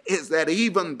is that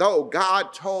even though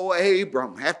God told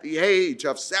Abram at the age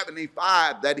of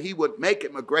 75 that he would make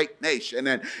him a great nation,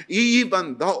 and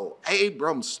even though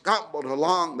Abram stumbled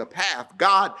along the path,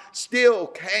 God still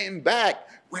came back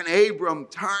when Abram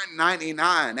turned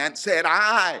 99 and said,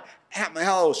 I am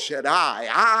El Shaddai.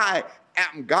 I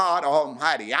am God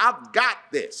Almighty. I've got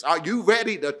this. Are you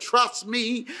ready to trust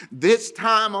me this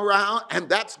time around? And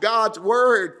that's God's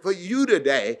word for you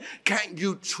today. Can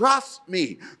you trust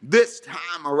me this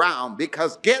time around?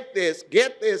 Because get this,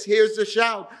 here's the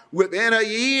shout. Within a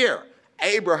year,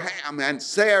 Abraham and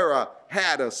Sarah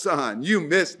had a son. You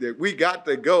missed it. We got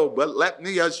to go. But let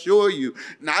me assure you,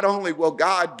 not only will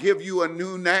God give you a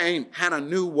new name and a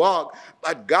new walk,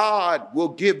 but God will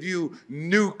give you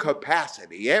new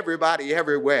capacity. Everybody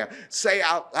everywhere, say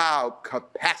out loud,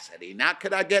 capacity. Now,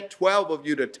 could I get 12 of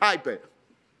you to type it?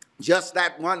 Just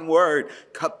that one word,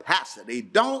 capacity.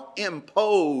 Don't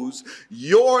impose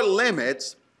your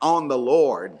limits on the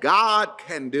Lord. God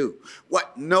can do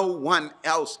what no one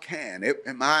else can. It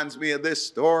reminds me of this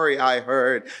story I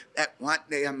heard that one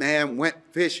day a man went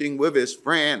fishing with his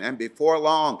friend, and before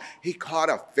long he caught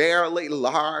a fairly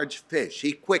large fish.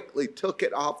 He quickly took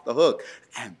it off the hook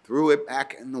and threw it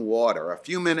back in the water. A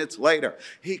few minutes later,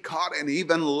 he caught an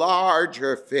even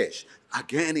larger fish.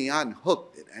 Again, he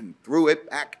unhooked it and threw it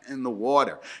back in the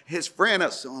water. His friend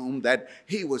assumed that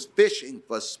he was fishing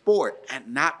for sport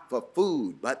and not for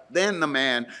food. But then the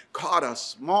man caught a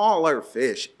smaller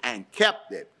fish and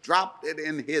kept it, dropped it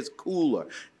in his cooler.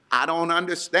 I don't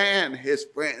understand, his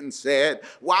friend said.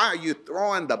 Why are you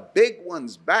throwing the big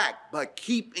ones back but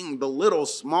keeping the little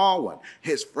small one?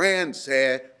 His friend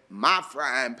said, my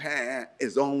frying pan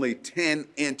is only 10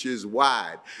 inches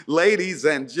wide. Ladies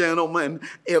and gentlemen,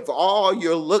 if all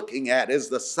you're looking at is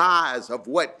the size of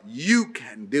what you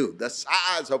can do, the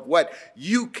size of what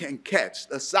you can catch,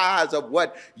 the size of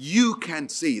what you can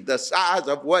see, the size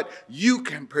of what you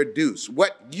can produce,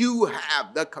 what you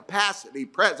have the capacity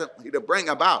presently to bring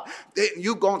about, then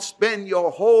you're going to spend your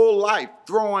whole life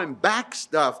throwing back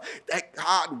stuff that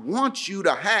God wants you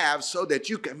to have so that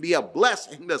you can be a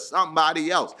blessing to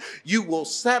somebody else. You will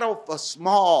settle for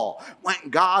small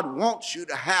when God wants you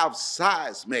to have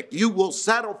seismic. You will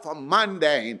settle for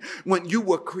mundane when you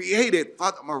were created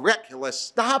for the miraculous.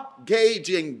 Stop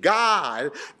gauging God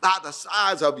by the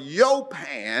size of your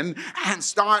pan and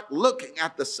start looking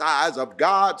at the size of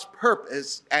God's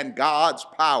purpose and God's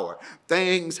power.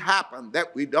 Things happen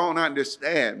that we don't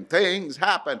understand. Things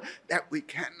happen that we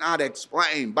cannot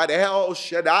explain. But El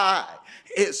Shaddai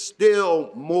is still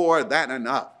more than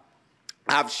enough.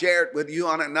 I've shared with you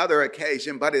on another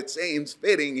occasion, but it seems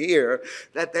fitting here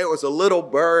that there was a little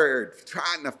bird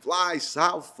trying to fly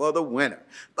south for the winter,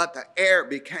 but the air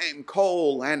became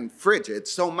cold and frigid,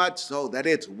 so much so that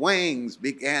its wings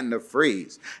began to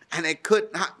freeze, and it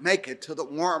could not make it to the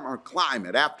warmer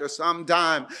climate. After some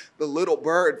time, the little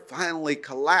bird finally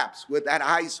collapsed with that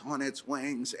ice on its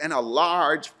wings in a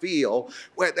large field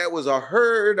where there was a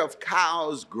herd of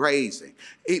cows grazing.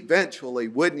 Eventually,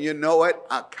 wouldn't you know it,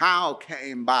 a cow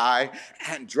came by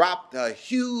and dropped a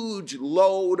huge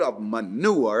load of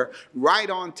manure right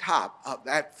on top of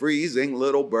that freezing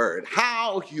little bird.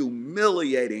 How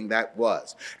humiliating that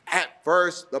was. At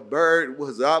first, the bird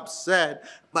was upset,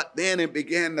 but then it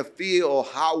began to feel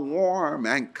how warm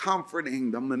and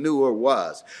comforting the manure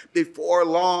was. Before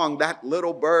long, that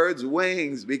little bird's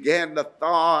wings began to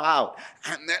thaw out,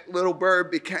 and that little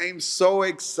bird became so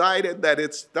excited that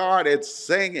it started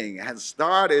singing and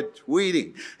started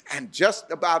tweeting. And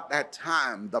just about that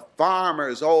time, the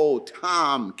farmer's old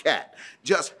tomcat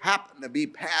just happened to be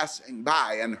passing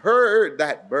by and heard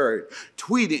that bird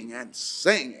tweeting and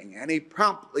singing, and he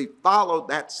promptly followed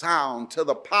that sound to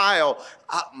the pile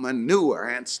of manure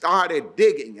and started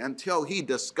digging until he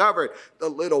discovered the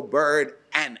little bird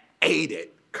and ate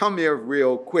it. Come here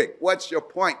real quick. What's your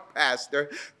point, Pastor?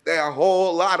 There are a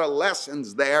whole lot of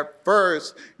lessons there.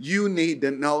 First, you need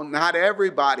to know not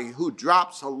everybody who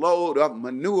drops a load of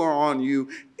manure on you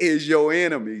is your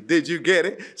enemy. Did you get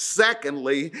it?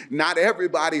 Secondly, not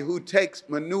everybody who takes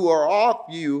manure off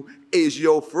you is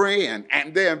your friend.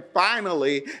 And then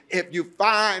finally, if you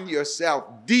find yourself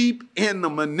deep in the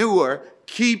manure,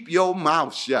 keep your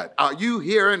mouth shut. Are you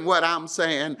hearing what I'm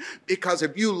saying? Because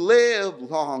if you live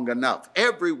long enough,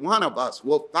 every one of us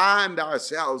will find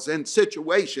ourselves in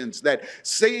situations that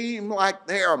seem like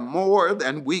they are more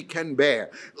than we can bear.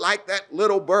 Like that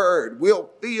little bird, we'll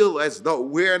feel as though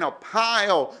we're in a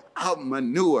pile of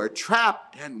manure,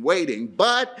 trapped and waiting.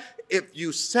 But if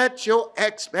you set your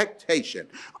expectation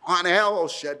on El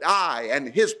Shaddai and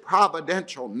his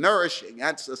providential nourishing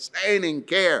and sustaining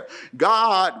care,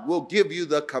 God will give you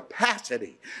the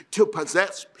capacity to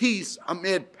possess peace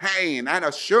amid pain and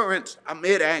assurance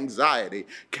amid anxiety.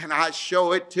 Can I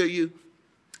show it to you?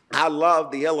 I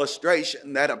love the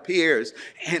illustration that appears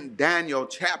in Daniel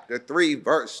chapter 3,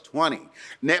 verse 20.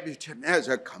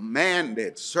 Nebuchadnezzar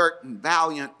commanded certain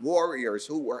valiant warriors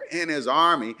who were in his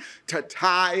army to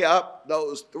tie up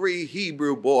those 3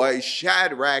 Hebrew boys,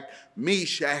 Shadrach,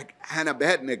 Meshach, and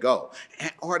Abednego, in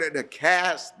order to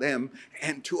cast them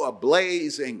into a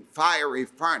blazing fiery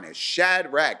furnace.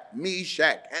 Shadrach,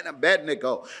 Meshach, and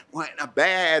Abednego were in a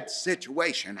bad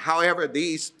situation. However,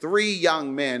 these 3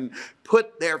 young men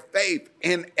put their faith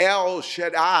in El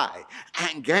Shaddai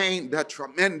and gained a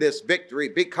tremendous victory,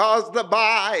 because the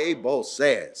Bible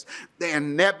says,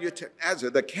 then Nebuchadnezzar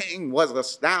the king was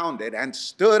astounded and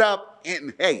stood up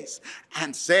in haste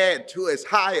and said to his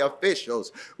high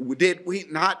officials, did we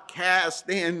not cast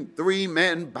in 3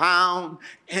 men bound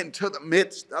into the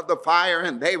midst of the fire?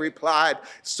 And they replied,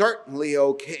 certainly,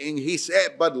 O king. He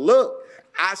said, but look,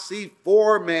 I see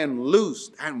 4 men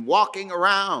loosed and walking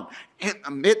around in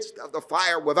the midst of the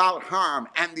fire without harm,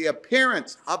 and the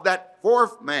appearance of that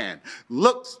 4th man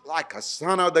looks like a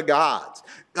son of the gods.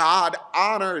 God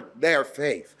honored their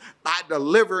faith by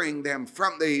delivering them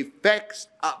from the effects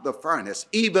of the furnace,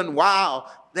 even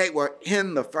while they were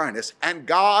in the furnace. And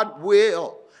God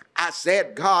will, I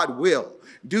said God will,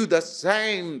 do the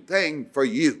same thing for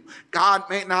you. God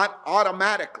may not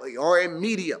automatically or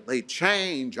immediately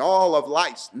change all of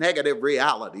life's negative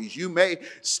realities. You may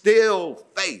still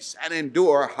face and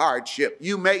endure hardship.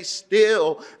 You may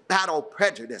still battle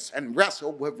prejudice and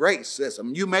wrestle with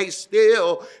racism. You may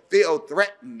still feel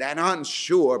threatened and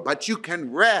unsure, but you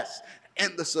can rest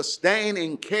in the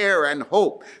sustaining care and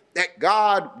hope that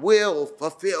God will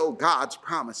fulfill God's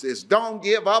promises. Don't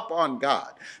give up on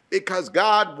God, because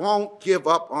God won't give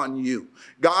up on you.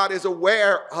 God is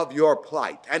aware of your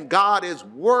plight, and God is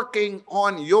working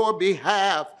on your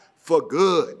behalf for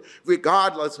good,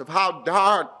 regardless of how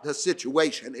dark the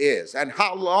situation is and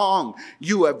how long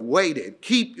you have waited.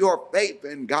 Keep your faith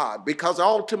in God, because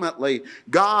ultimately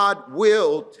God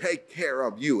will take care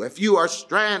of you. If you are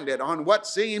stranded on what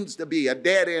seems to be a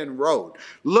dead-end road,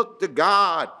 look to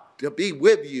God to be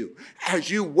with you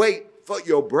as you wait for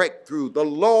your breakthrough. The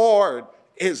Lord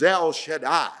is El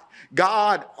Shaddai,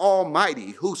 God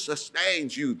Almighty, who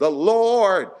sustains you. The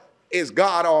Lord is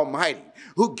God Almighty,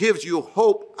 who gives you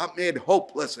hope amid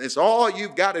hopelessness. All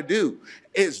you've got to do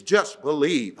is just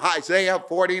believe. Isaiah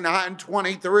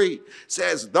 49:23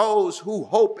 says, those who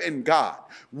hope in God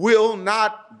will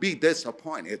not be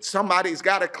disappointed. Somebody's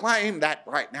got to claim that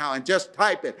right now and just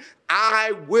type it.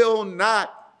 I will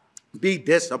not be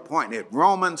disappointed.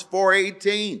 Romans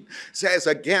 4:18 says,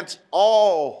 against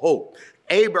all hope,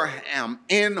 Abraham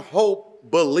in hope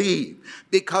believed,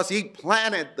 because he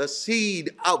planted the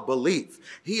seed of belief.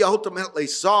 He ultimately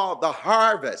saw the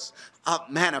harvest of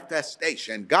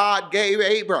manifestation. God gave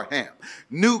Abraham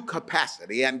new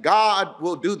capacity, and God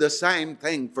will do the same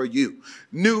thing for you.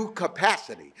 New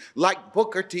capacity, like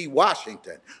Booker T.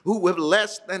 Washington, who with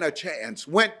less than a chance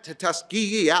went to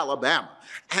Tuskegee, Alabama,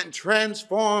 and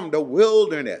transformed a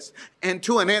wilderness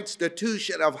into an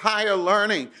institution of higher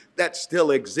learning that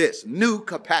still exists. New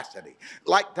capacity,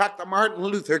 like Dr. Martin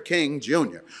Luther King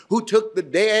Jr., who took the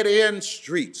dead-end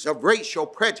streets of racial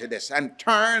prejudice and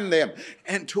turned them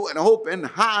into an open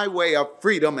highway of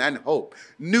freedom and hope.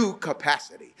 New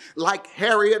capacity, like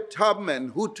Harriet Tubman,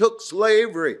 who took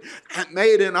slavery and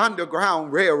made an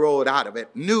underground railroad out of it.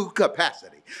 New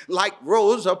capacity, like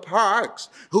Rosa Parks,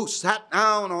 who sat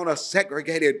down on a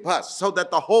segregated bus so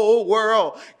that the whole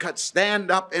world could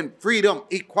stand up in freedom,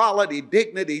 equality,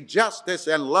 dignity, justice,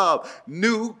 and love.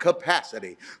 New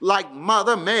capacity, like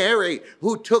Mother Mary,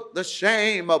 who took the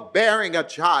shame of bearing a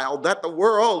child that the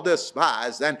world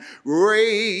despised and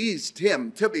raised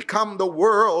him to become the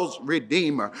world's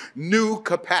redeemer. New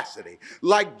capacity,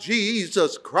 like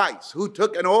Jesus Christ, who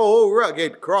took an old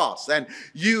rugged cross and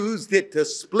used it to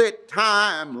split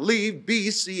time, leave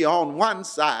BC on one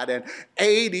side and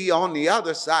 80 on the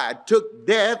other side, took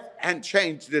death and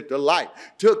changed it to light.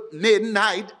 Took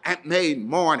midnight and made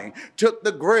morning. Took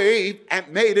the grave and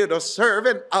made it a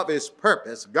servant of his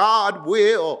purpose. God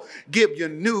will give you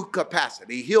new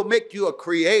capacity. He'll make you a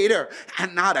creator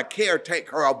and not a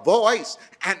caretaker, a voice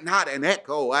and not an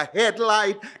echo, a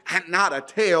headlight and not a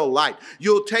tail light.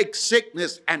 You'll take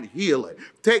sickness and heal it.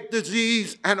 Take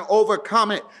disease and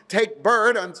overcome it. Take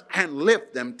burdens and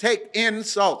lift them. Take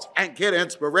insults and get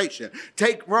inspiration.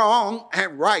 Take wrong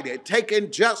and right it. Take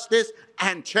injustice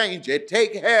and change it.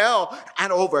 Take hell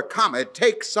and overcome it.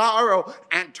 Take sorrow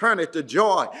and turn it to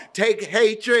joy. Take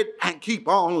hatred and keep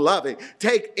on loving.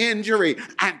 Take injury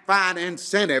and find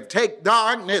incentive. Take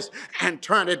darkness and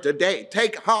turn it to day.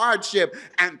 Take hardship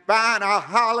and find a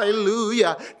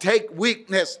hallelujah. Take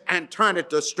weakness and turn it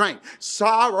to strength.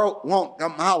 Sorrow won't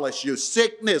demolish you.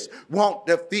 Sickness won't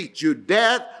defeat you.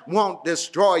 Death won't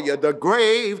destroy you. The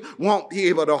grave won't be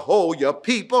able to hold you.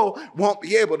 People won't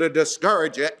be able to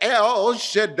discourage you. El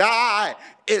Shaddai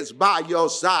is by your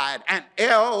side, and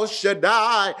El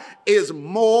Shaddai is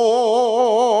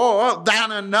more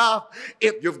than enough.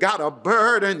 If you've got a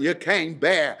burden you can't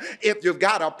bear, if you've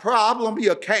got a problem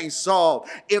you can't solve,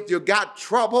 if you've got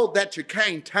trouble that you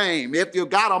can't tame, if you've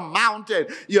got a mountain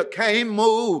you can't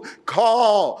move,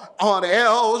 call on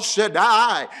El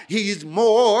Shaddai. He's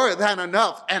more than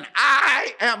enough, and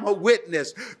I am a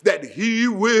witness that he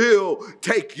will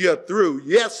take you through.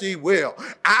 Yes, he will.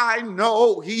 I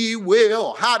know he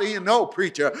will. How do you know,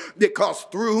 preacher? Because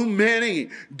through many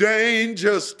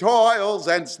dangers, toils,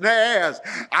 and snares,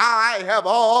 I have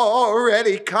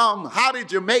already come. How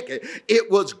did you make it?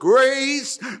 It was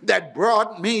grace that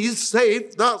brought me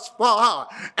safe thus far,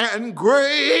 and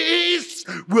grace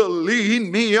will lead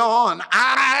me on.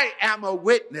 I am a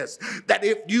witness that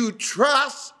if you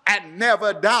trust and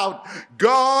never doubt,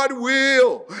 God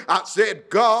will. I said,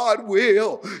 God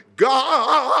will.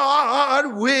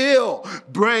 God will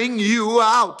bring you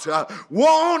out.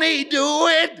 Won't he do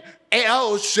it?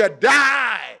 El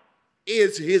Shaddai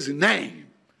is his name.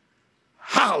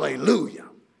 Hallelujah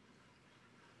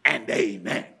and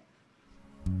amen.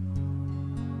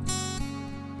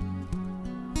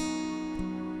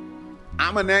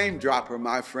 I'm a name dropper,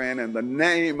 my friend, and the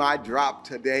name I dropped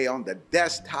today on the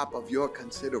desktop of your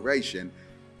consideration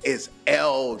is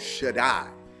El Shaddai.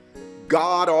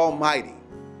 God Almighty,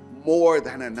 more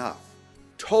than enough,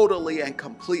 totally and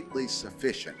completely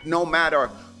sufficient. No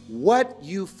matter what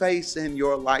you face in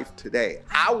your life today,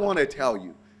 I want to tell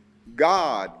you,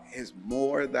 God is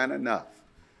more than enough.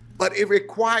 But it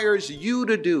requires you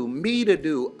to do, me to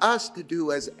do, us to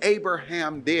do as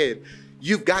Abraham did.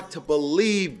 You've got to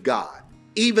believe God,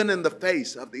 even in the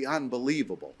face of the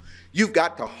unbelievable. You've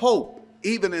got to hope,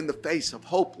 even in the face of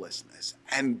hopelessness.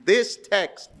 And this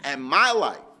text and my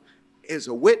life is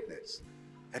a witness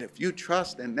that if you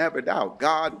trust and never doubt,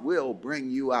 God will bring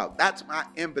you out. That's my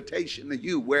invitation to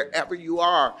you, wherever you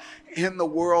are in the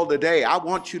world today. I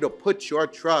want you to put your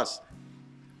trust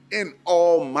in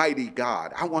Almighty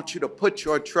God. I want you to put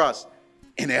your trust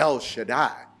in El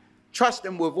Shaddai. Trust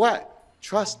him with what?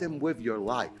 Trust him with your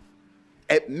life.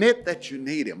 Admit that you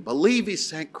need him. Believe he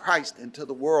sent Christ into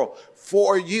the world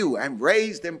for you and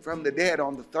raised him from the dead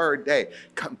on the third day.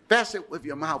 Confess it with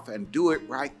your mouth and do it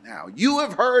right now. You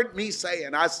have heard me say,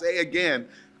 and I say again,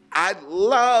 I'd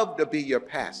love to be your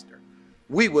pastor.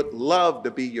 We would love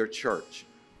to be your church.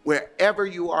 Wherever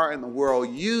you are in the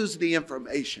world, use the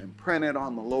information printed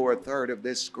on the lower third of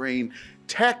this screen.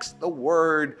 Text the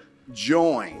word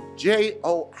JOIN,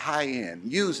 J-O-I-N,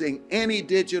 using any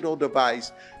digital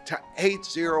device to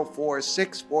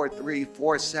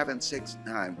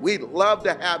 804-643-4769. We'd love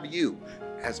to have you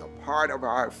as a part of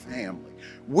our family.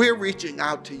 We're reaching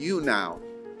out to you now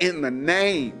in the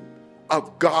name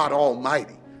of God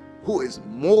Almighty, who is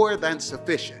more than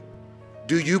sufficient.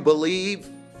 Do you believe?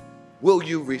 Will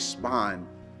you respond?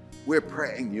 We're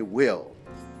praying you will,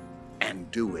 and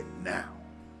do it now.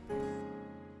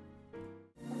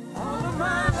 All of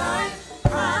my life,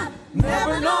 I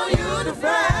never known you to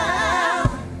frown.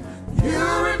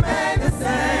 You remain the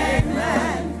same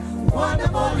man.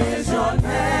 Wonderful is your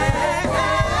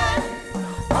name.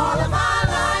 All of my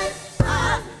life,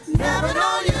 I never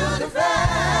known you to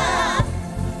frown.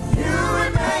 You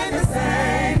remain the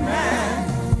same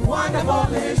man.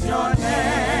 Wonderful is your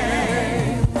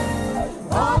name.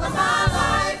 All of my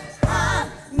life, I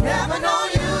never known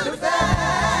you to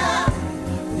fail.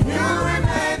 You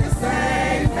remain the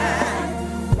same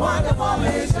man. Wonderful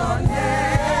is your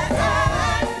name.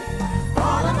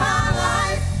 All of my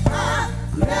life, I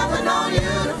never known you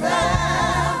to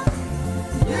fail.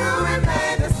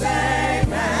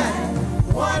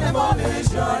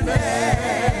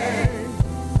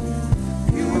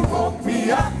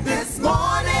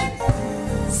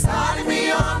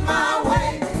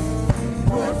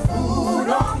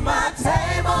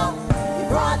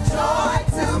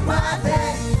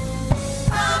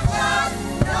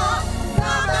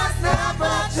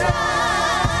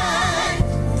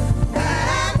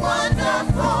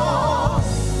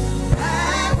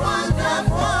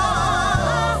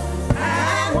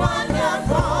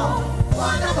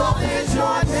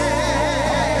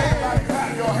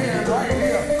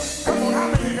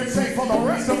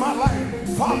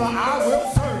 Father, I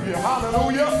will serve you.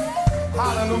 Hallelujah.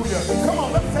 Hallelujah. Come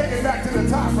on, let's take it back to the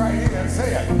top right here and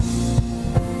say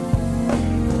it.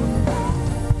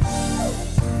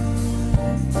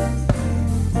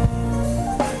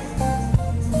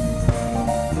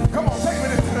 Come on, take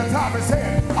me to the top and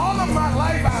say it. All of my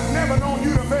life, I've never known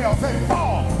you to fail. Say,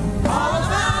 all of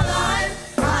my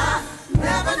life, I've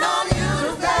never known you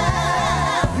to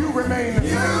fail. You remain the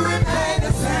same. You remain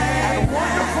the same. And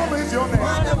wonderful is your name.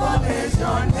 Wonderful is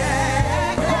your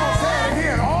name. Come on, say it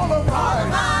again. All of my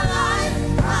life,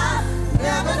 I've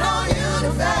never known you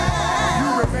to fail. You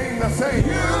remain the same.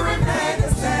 You remain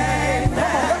the same.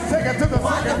 Come on, let's take it to the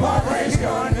second part right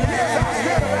here. Here's our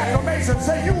spirit of acclamation.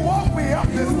 Say, you woke me up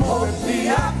this morning. Woke me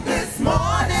up this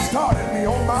morning. Started me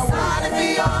on my way. Started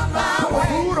me on my Put way.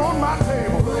 food on my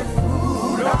table. Put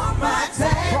food on my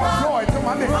table. Brought joy to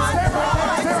my name. Stay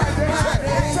right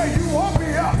there. Say, you woke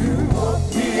me up. You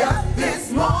woke me up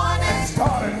this morning.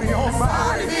 Started me on my way.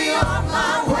 Started me on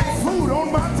my way. Put food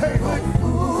on my table. Put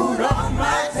food on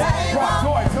my table. Brought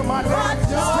joy to my name.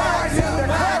 Stay right there.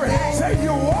 Declare it. Say,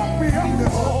 you woke me up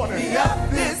this morning. Me up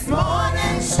this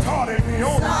morning. Started me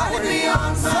on my way.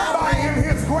 Somebody in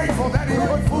here is grateful that he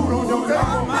put food on your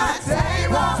table.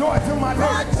 Brought joy to my name.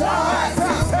 One last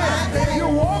time. Say, you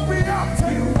woke me up.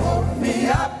 You woke me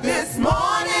up this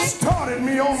morning. Started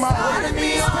me on my way.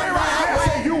 Stay right there.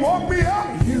 Say, you woke me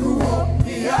up. You woke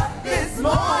me up this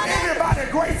morning.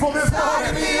 Anybody grateful this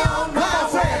morning? Me on Come on,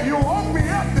 say it. You woke me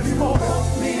up this morning.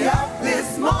 Woke me up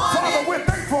this morning. Father, we're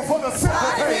thankful for the simple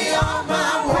things.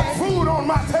 Put food on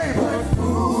my table. Put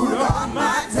food on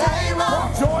my table.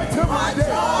 Brought joy to my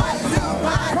day. Joy to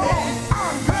my Come day. on,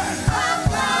 I'm glad. I'm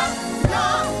glad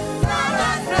your love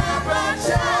has never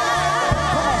changed.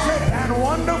 Come on, say it. And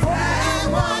wonderful.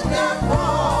 And wonderful.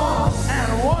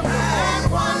 And wonderful. And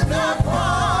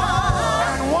wonderful.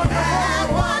 And wonderful. And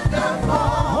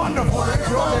wonderful. Wonderful is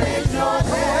your name. Is your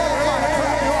name.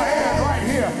 Clap your hands right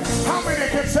here. How many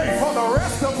can say, for the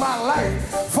rest of my life,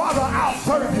 Father, I'll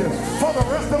serve you. For the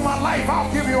rest of my life,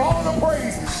 I'll give you all the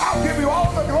praise. I'll give you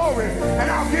all the glory. And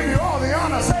I'll give you all the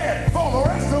honor. Say it. For the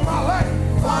rest of my life.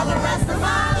 For the rest of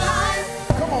my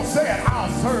life. Come on, say it. I'll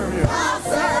serve you. I'll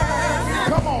serve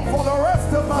you. Come on, for the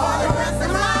rest of my For the life. rest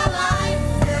of my life.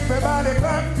 Everybody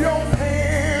clap your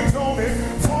hands on it.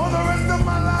 For the rest of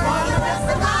my life. For the rest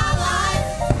of my life.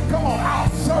 Come on, I'll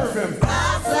serve him.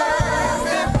 I'll serve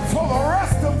him. For the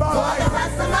rest of my For life. the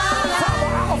rest of my life.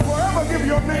 Father, I'll forever give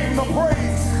your name the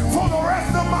praise. For the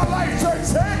rest of my life, church,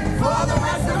 say. For the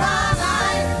rest of my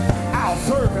life. I'll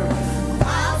serve him.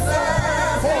 I'll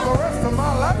serve For him. the rest of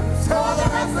my life. For the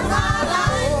rest of my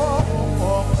life.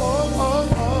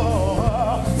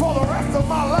 For the rest of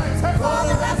my life. Say. For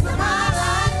the rest of my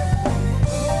life.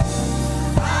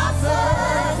 I'll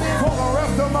serve him. For the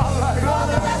rest of my life. For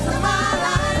the rest of my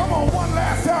life. Come on, one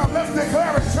last time. Let's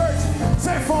declare it, church.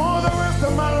 Say, for the rest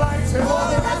of my life. Say, For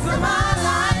the rest of my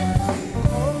life.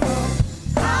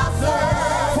 I'll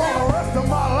serve for him. the rest of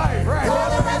my life, right? For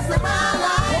the rest of my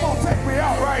life. Come on, take me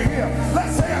out right here.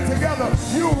 Let's say it together.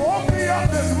 You woke me up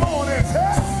this morning.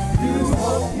 Say, You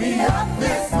woke me up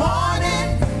this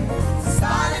morning.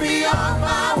 Started me on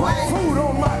my way. food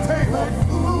on my table.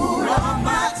 Food on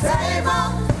my table.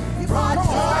 Brought Come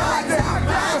on, stay right joy there. to I got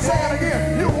my to say it day.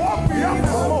 again. You woke me up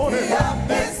this morning. Me up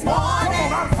this Come morning.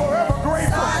 on, I'm forever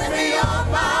grateful. Started me on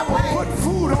my way. Put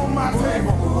food on my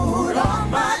table. Food on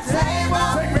my table.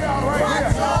 Take me out right Brought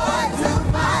here. joy to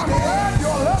my I'm day. glad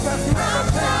your love has I'm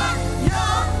never glad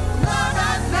your love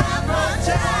has never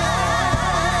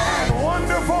changed. been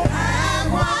wonderful. And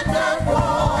wonderful.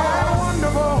 And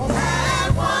wonderful. And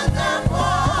wonderful.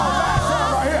 Last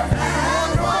time right here.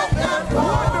 And wonderful.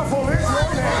 Wonderful is your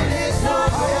name. Is your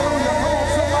Hallelujah. Come on,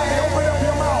 somebody open up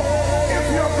your mouth. If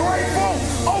you're grateful,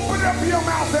 open up your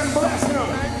mouth and bless him.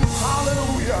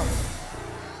 Hallelujah.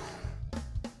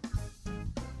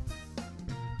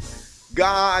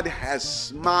 God has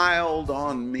smiled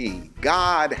on me.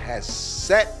 God has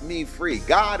set me free.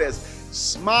 God has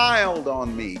smiled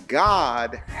on me.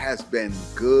 God has been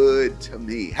good to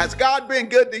me. Has God been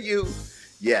good to you?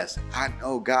 Yes, I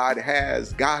know God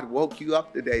has. God woke you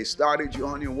up today, started you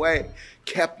on your way,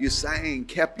 kept you sane,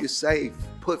 kept you safe,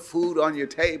 put food on your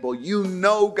table. You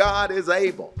know God is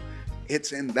able.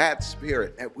 It's in that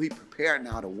spirit that we prepare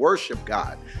now to worship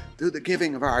God through the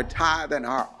giving of our tithe and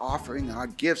our offering, our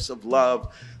gifts of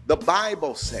love. The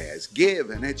Bible says,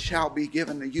 give and it shall be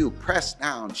given to you, pressed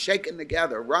down, shaken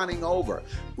together, running over,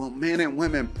 will men and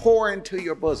women pour into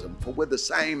your bosom. For with the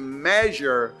same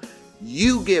measure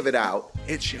you give it out,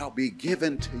 it shall be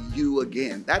given to you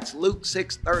again. That's Luke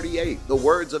 6:38, the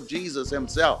words of Jesus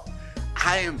himself.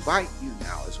 I invite you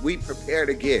now as we prepare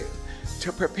to give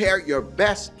to prepare your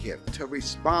best gift to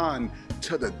respond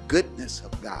to the goodness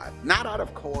of God, not out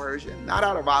of coercion, not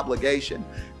out of obligation,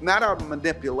 not out of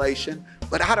manipulation,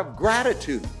 but out of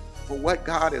gratitude for what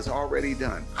God has already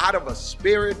done, out of a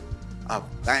spirit of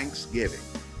thanksgiving.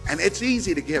 And it's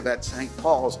easy to give at St.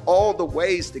 Paul's. All the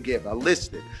ways to give are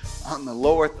listed on the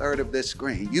lower third of this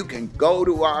screen. You can go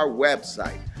to our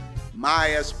website,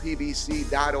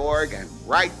 myspbc.org, and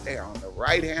right there on the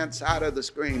right-hand side of the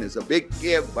screen is a big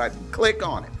give button. Click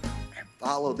on it and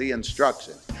follow the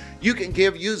instructions. You can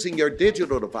give using your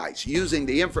digital device, using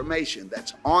the information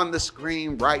that's on the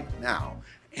screen right now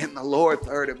in the lower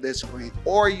third of this screen,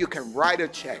 or you can write a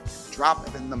check, drop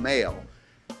it in the mail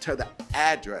to the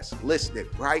address listed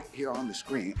right here on the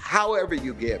screen. However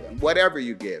you give and whatever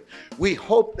you give, we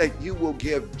hope that you will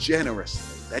give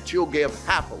generously, that you'll give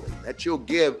happily, that you'll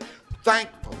give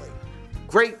thankfully,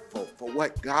 grateful for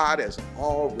what God has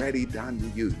already done to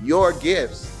you. Your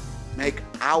gifts make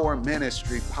our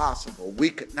ministry possible.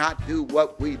 We could not do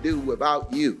what we do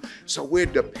without you. So we're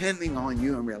depending on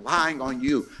you and relying on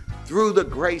you through the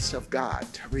grace of God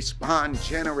to respond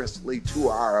generously to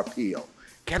our appeal.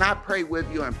 Can I pray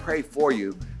with you and pray for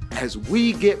you as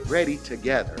we get ready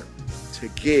together to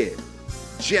give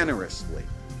generously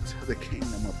to the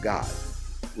kingdom of God?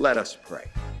 Let us pray.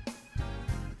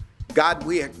 God,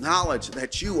 we acknowledge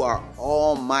that you are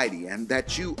almighty and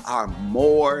that you are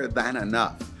more than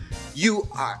enough. You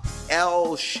are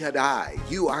El Shaddai.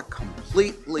 You are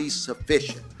completely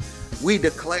sufficient. We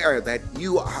declare that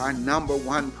you are our number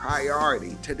one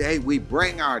priority. Today we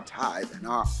bring our tithe and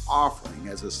our offering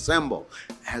as a symbol,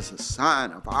 as a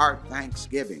sign of our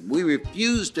thanksgiving. We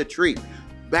refuse to treat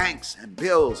banks and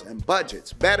bills and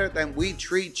budgets better than we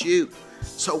treat you.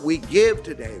 So we give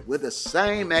today with the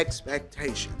same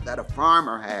expectation that a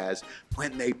farmer has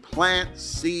when they plant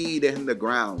seed in the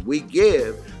ground. We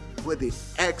give with the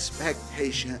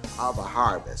expectation of a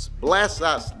harvest. Bless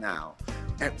us now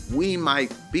that we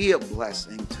might be a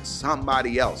blessing to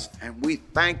somebody else. And we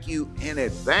thank you in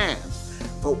advance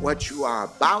for what you are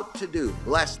about to do.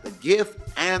 Bless the gift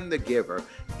and the giver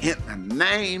in the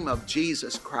name of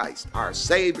Jesus Christ, our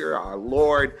Savior, our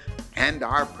Lord, and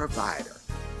our provider.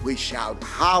 We shout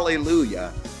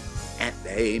hallelujah and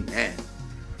amen.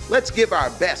 Let's give our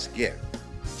best gift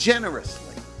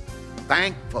generously,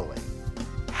 thankfully,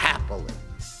 happily,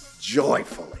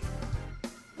 joyfully,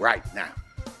 right now.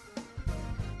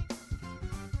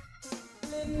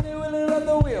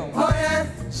 Oh yeah.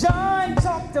 John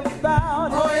talked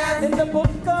about it in the book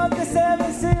of the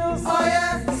seven seals. Oh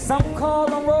yeah. Some call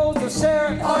him Rose of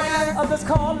Sharon. Oh yeah. Others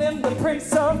call him the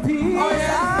Prince of Peace. Oh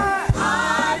yeah.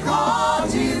 I call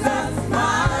Jesus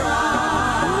my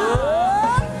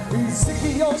rock.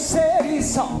 Ezekiel said he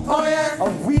saw a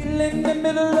wheel in the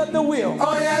middle of the wheel.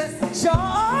 Oh yeah.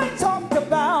 John talked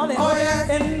about it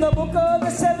in the book of the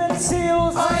seven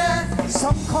seals. Oh yeah.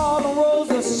 Some call him Rose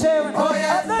of Sharon.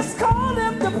 Others call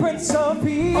him the Prince of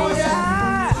Peace. Oh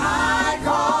yeah. I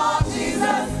call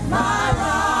Jesus my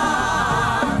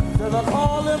rock. Till I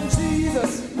call him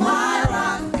Jesus my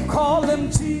rock. Call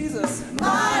him Jesus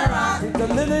my rock. The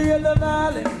lily of the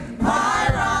valley my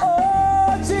rock.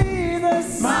 Oh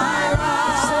Jesus my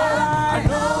rock. Said I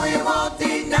know he won't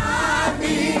deny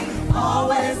me.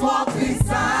 Always walk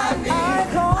beside me. I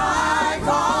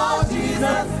call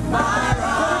Jesus my rock.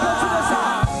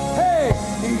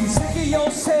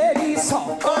 Said he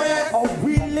saw a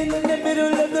wheel in the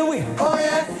middle of the wheel. Oh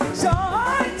yeah.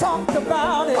 John talked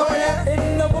about it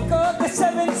in the book of the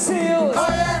seven seals. Oh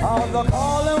yeah. Others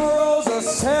call him Rose of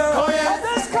Sharon. Oh yeah.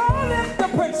 Others call him the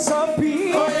Prince of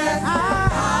Peace. Oh yeah.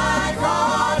 I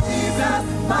call Jesus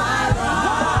my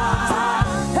rock.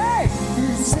 Hey,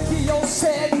 Ezekiel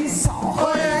said he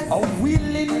saw a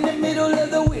wheel in the middle of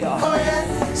the wheel. Oh yeah.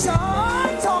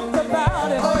 John talked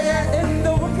about it in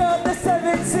the book of the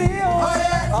seven seals.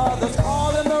 Others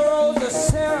call him the Rose of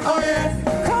Sharon. Oh yeah.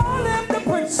 Call him the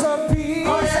Prince of Peace.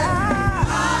 Oh yeah.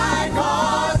 I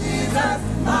call Jesus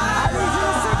my rock. I need you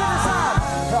to sing it this out.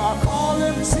 I call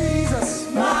him Jesus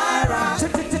my rock.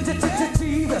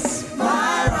 Jesus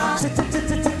my rock.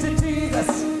 Jesus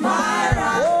my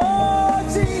rock. Oh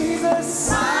Jesus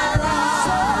my rock.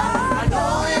 I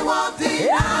know he won't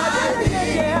deny me.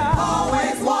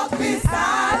 Always walk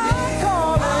beside me.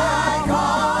 I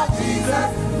call Jesus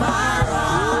my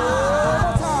rock.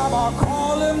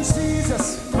 Jesus,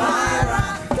 my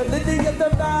rock, the lily of the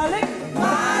valley,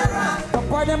 my rock, the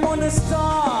bright and morning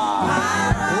star,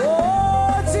 my rock.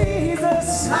 Oh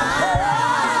Jesus, my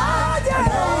rock, I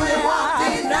know he won't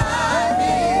deny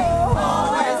me,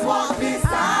 always walk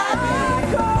beside me.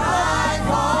 I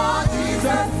call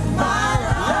Jesus my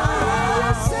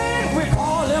rock. We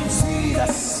call him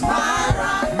Jesus, my rock.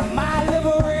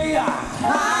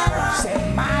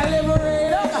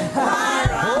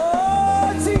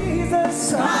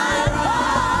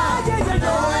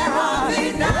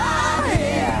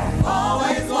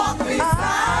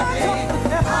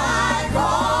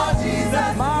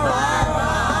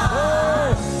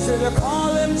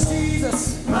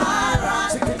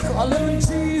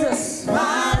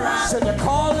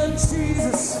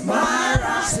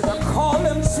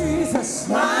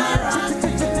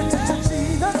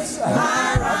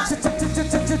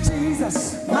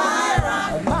 Jesus, my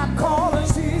rock. I call him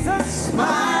Jesus,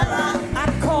 my rock.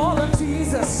 I call him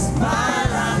Jesus, my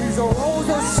rock. He's a rose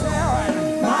of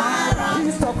Sharon, my rock.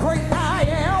 He's the great I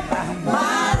am, my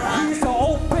rock. He's the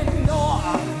open door,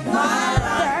 my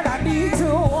rock, that I need to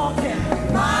walk in,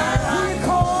 my rock. We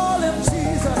call him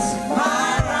Jesus,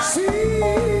 my rock.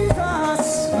 Jesus,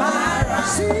 my rock.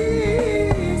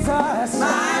 Jesus,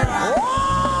 my rock.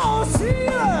 Oh,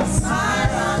 Jesus, my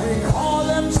rock. We call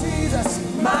him Jesus,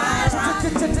 my rock.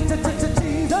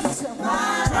 Jesus, my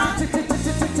rock.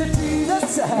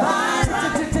 Jesus, my rock.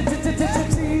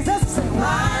 Jesus,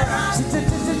 my rock. Jesus,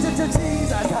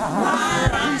 my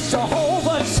rock. He's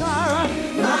Jehovah Jireh,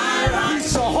 my rock. He's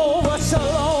Jehovah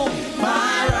Shalom,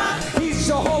 my rock. He's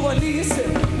Jehovah Nissi,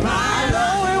 my rock. No,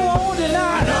 he won't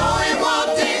deny. No, he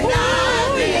won't deny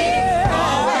me.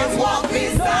 Always walk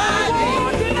beside me.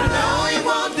 No, he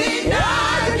won't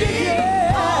deny me.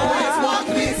 Always walk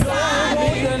beside me.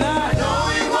 No,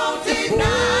 he won't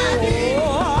deny me.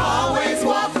 Always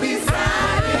walk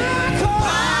beside me.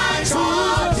 I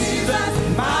call Jesus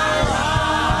my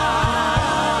rock.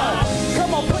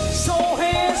 Come on, put your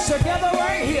hands together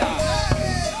right here.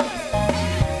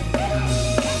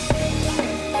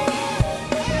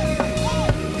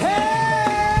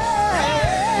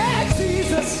 Hey,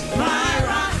 Jesus, my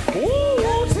rock.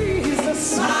 Ooh,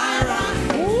 Jesus, my rock.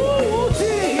 Ooh,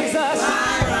 Jesus,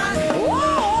 my rock.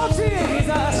 Oh, Jesus,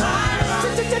 my rock.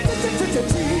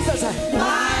 Jesus,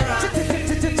 my rock.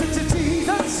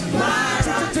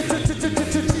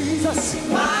 Jesus,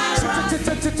 my rock. Jesus,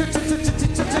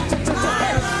 my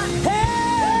rock.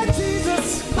 Hey, Jesus,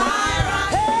 my rock.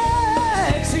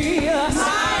 Hey, Jesus,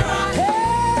 my rock.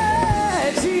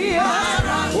 Hey, Jesus,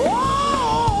 oh,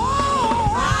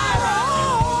 my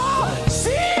rock.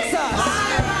 Jesus, my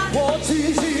rock. Oh,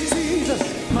 Jesus,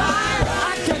 my rock.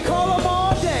 I can call him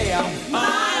all day. My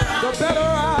rock. The better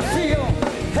I feel.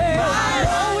 Hey,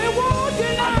 no, it won't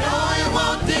deny. No, it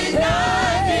won't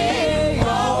deny me.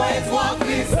 Always walk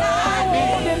beside me.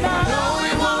 No,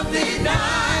 it won't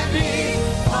deny me.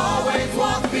 Always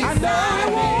walk beside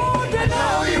me.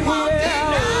 No, it won't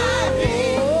deny me.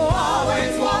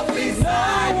 Always walk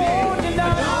beside me. No,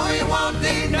 it won't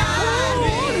deny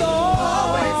me.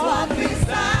 Always walk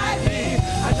beside me.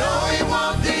 I know it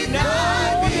won't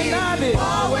deny me.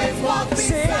 Always walk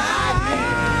beside me.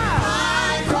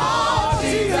 I call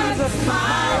Jesus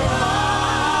my rock.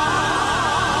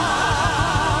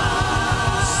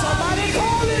 Somebody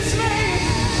call his name.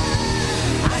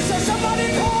 I said somebody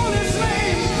call his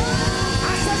name.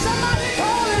 I said somebody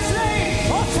call his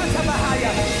name. Oh,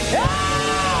 Tatabahaya.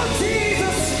 Oh,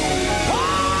 Jesus. Oh,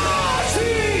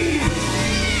 Jesus.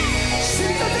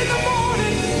 Jesus in the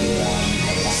morning.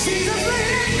 Jesus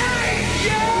late at night.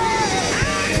 Yeah.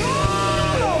 I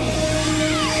call him.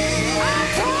 I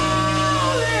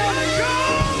call him.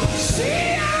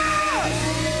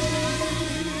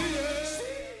 Jesus.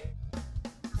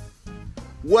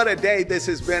 What a day this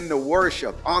has been to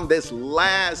worship on this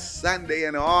last Sunday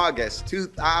in August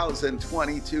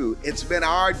 2022. It's been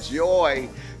our joy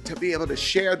to be able to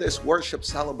share this worship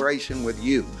celebration with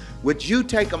you. Would you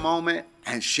take a moment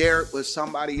and share it with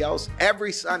somebody else?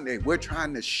 Every Sunday, we're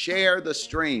trying to share the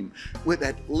stream with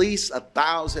at least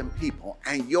 1,000 people,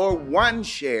 and your one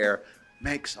share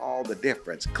makes all the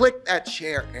difference. Click that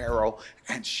share arrow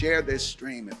and share this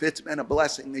stream. If it's been a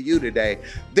blessing to you today,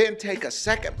 then take a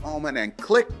second moment and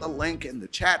click the link in the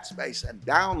chat space and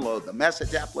download the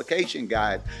message application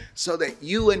guide so that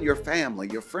you and your family,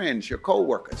 your friends, your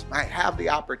coworkers might have the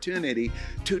opportunity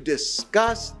to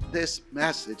discuss this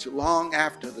message long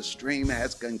after the stream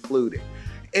has concluded.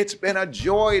 It's been a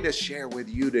joy to share with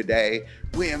you today.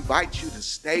 We invite you to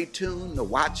stay tuned to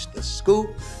watch The Scoop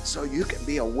so you can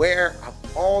be aware of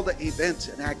all the events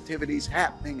and activities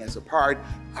happening as a part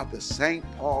of the St.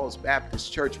 Paul's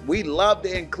Baptist Church. We love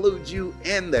to include you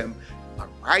in them. But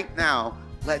right now,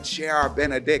 let's share our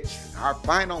benediction, our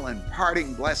final and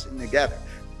parting blessing together.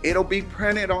 It'll be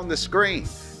printed on the screen.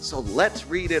 So let's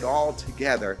read it all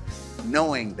together,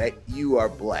 knowing that you are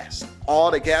blessed.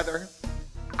 All together,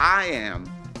 I am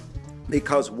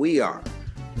because we are.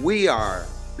 We are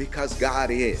because God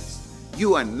is.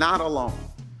 You are not alone.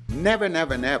 Never,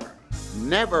 never, never,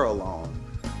 never alone.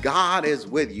 God is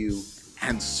with you,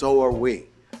 and so are we.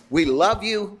 We love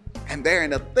you, and there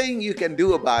ain't a thing you can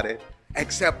do about it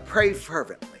except pray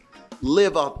fervently,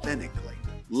 live authentically,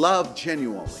 love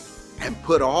genuinely, and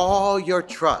put all your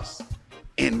trust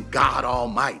in God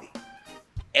Almighty.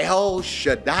 El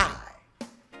Shaddai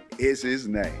is his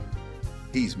name.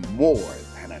 He's more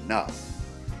than enough.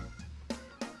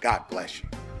 God bless you.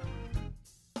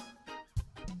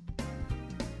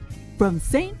 From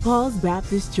St. Paul's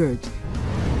Baptist Church,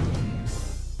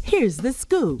 Here's the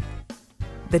scoop.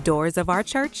 The doors of our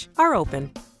church are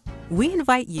open. We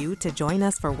invite you to join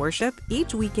us for worship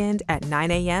each weekend at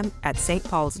 9 a.m. at St.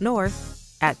 Paul's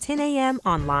North, at 10 a.m.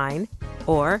 online,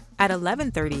 or at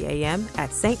 11:30 a.m.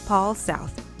 at St. Paul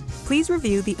South. Please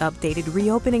review the updated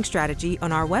reopening strategy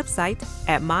on our website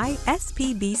at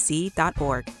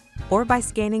myspbc.org or by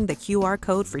scanning the QR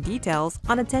code for details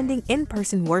on attending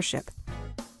in-person worship.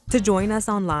 To join us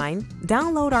online,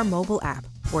 download our mobile app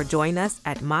or join us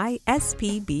at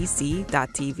myspbc.tv,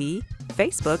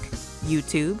 Facebook,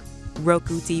 YouTube,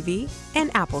 Roku TV, and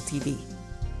Apple TV.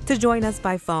 To join us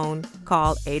by phone,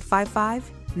 call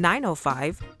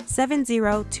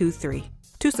 855-905-7023.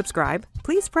 To subscribe,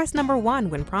 please press number 1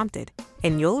 when prompted,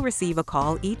 and you'll receive a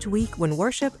call each week when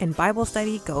worship and Bible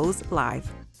study goes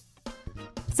live.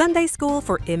 Sunday School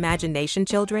for Imagination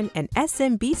Children and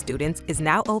SMB students is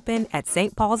now open at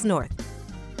St. Paul's North.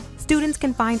 Students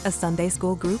can find a Sunday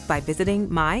School group by visiting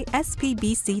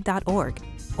myspbc.org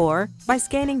or by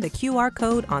scanning the QR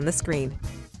code on the screen.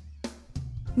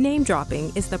 Name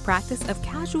dropping is the practice of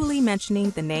casually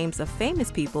mentioning the names of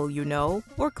famous people you know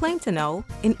or claim to know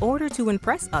in order to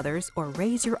impress others or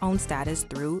raise your own status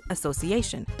through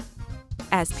association.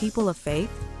 As people of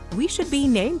faith, we should be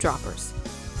name droppers,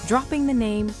 dropping the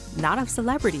name not of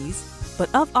celebrities, but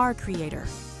of our Creator.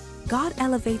 God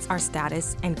elevates our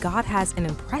status and God has an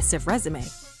impressive resume.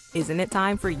 Isn't it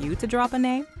time for you to drop a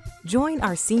name? Join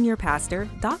our senior pastor,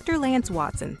 Dr. Lance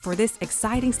Watson, for this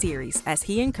exciting series as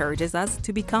he encourages us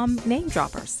to become name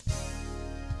droppers.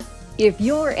 If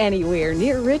you're anywhere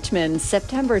near Richmond,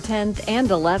 September 10th and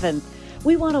 11th,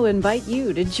 we want to invite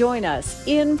you to join us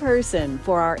in person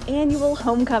for our annual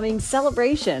homecoming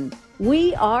celebration.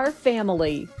 We are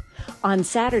family. On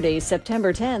Saturday,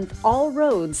 September 10th, all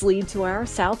roads lead to our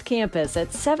South Campus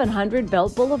at 700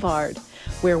 Belt Boulevard,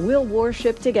 where we'll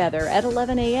worship together at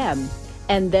 11 a.m.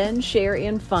 and then share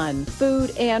in fun,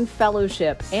 food, and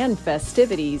fellowship and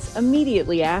festivities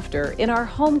immediately after in our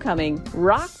homecoming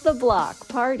Rock the Block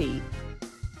party.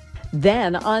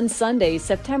 Then on Sunday,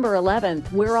 September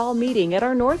 11th, we're all meeting at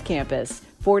our North Campus,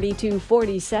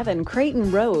 4247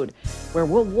 Creighton Road, where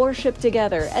we'll worship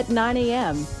together at 9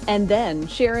 a.m. and then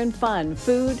share in fun,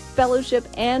 food, fellowship,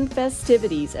 and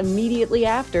festivities immediately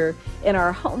after in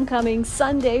our homecoming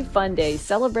Sunday Fun Day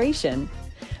celebration.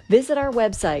 Visit our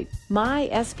website,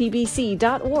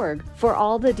 myspbc.org, for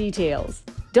all the details.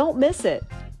 Don't miss it.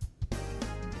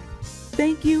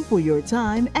 Thank you for your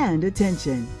time and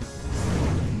attention.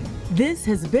 This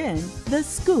has been The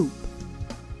Scoop.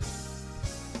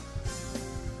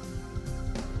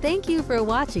 Thank you for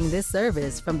watching this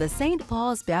service from the St.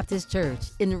 Paul's Baptist Church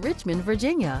in Richmond,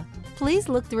 Virginia. Please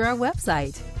look through our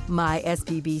website,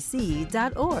 myspbc.org,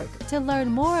 to learn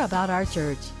more about our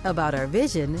church, about our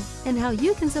vision, and how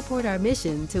you can support our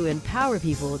mission to empower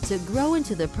people to grow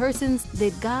into the persons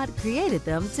that God created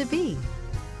them to be.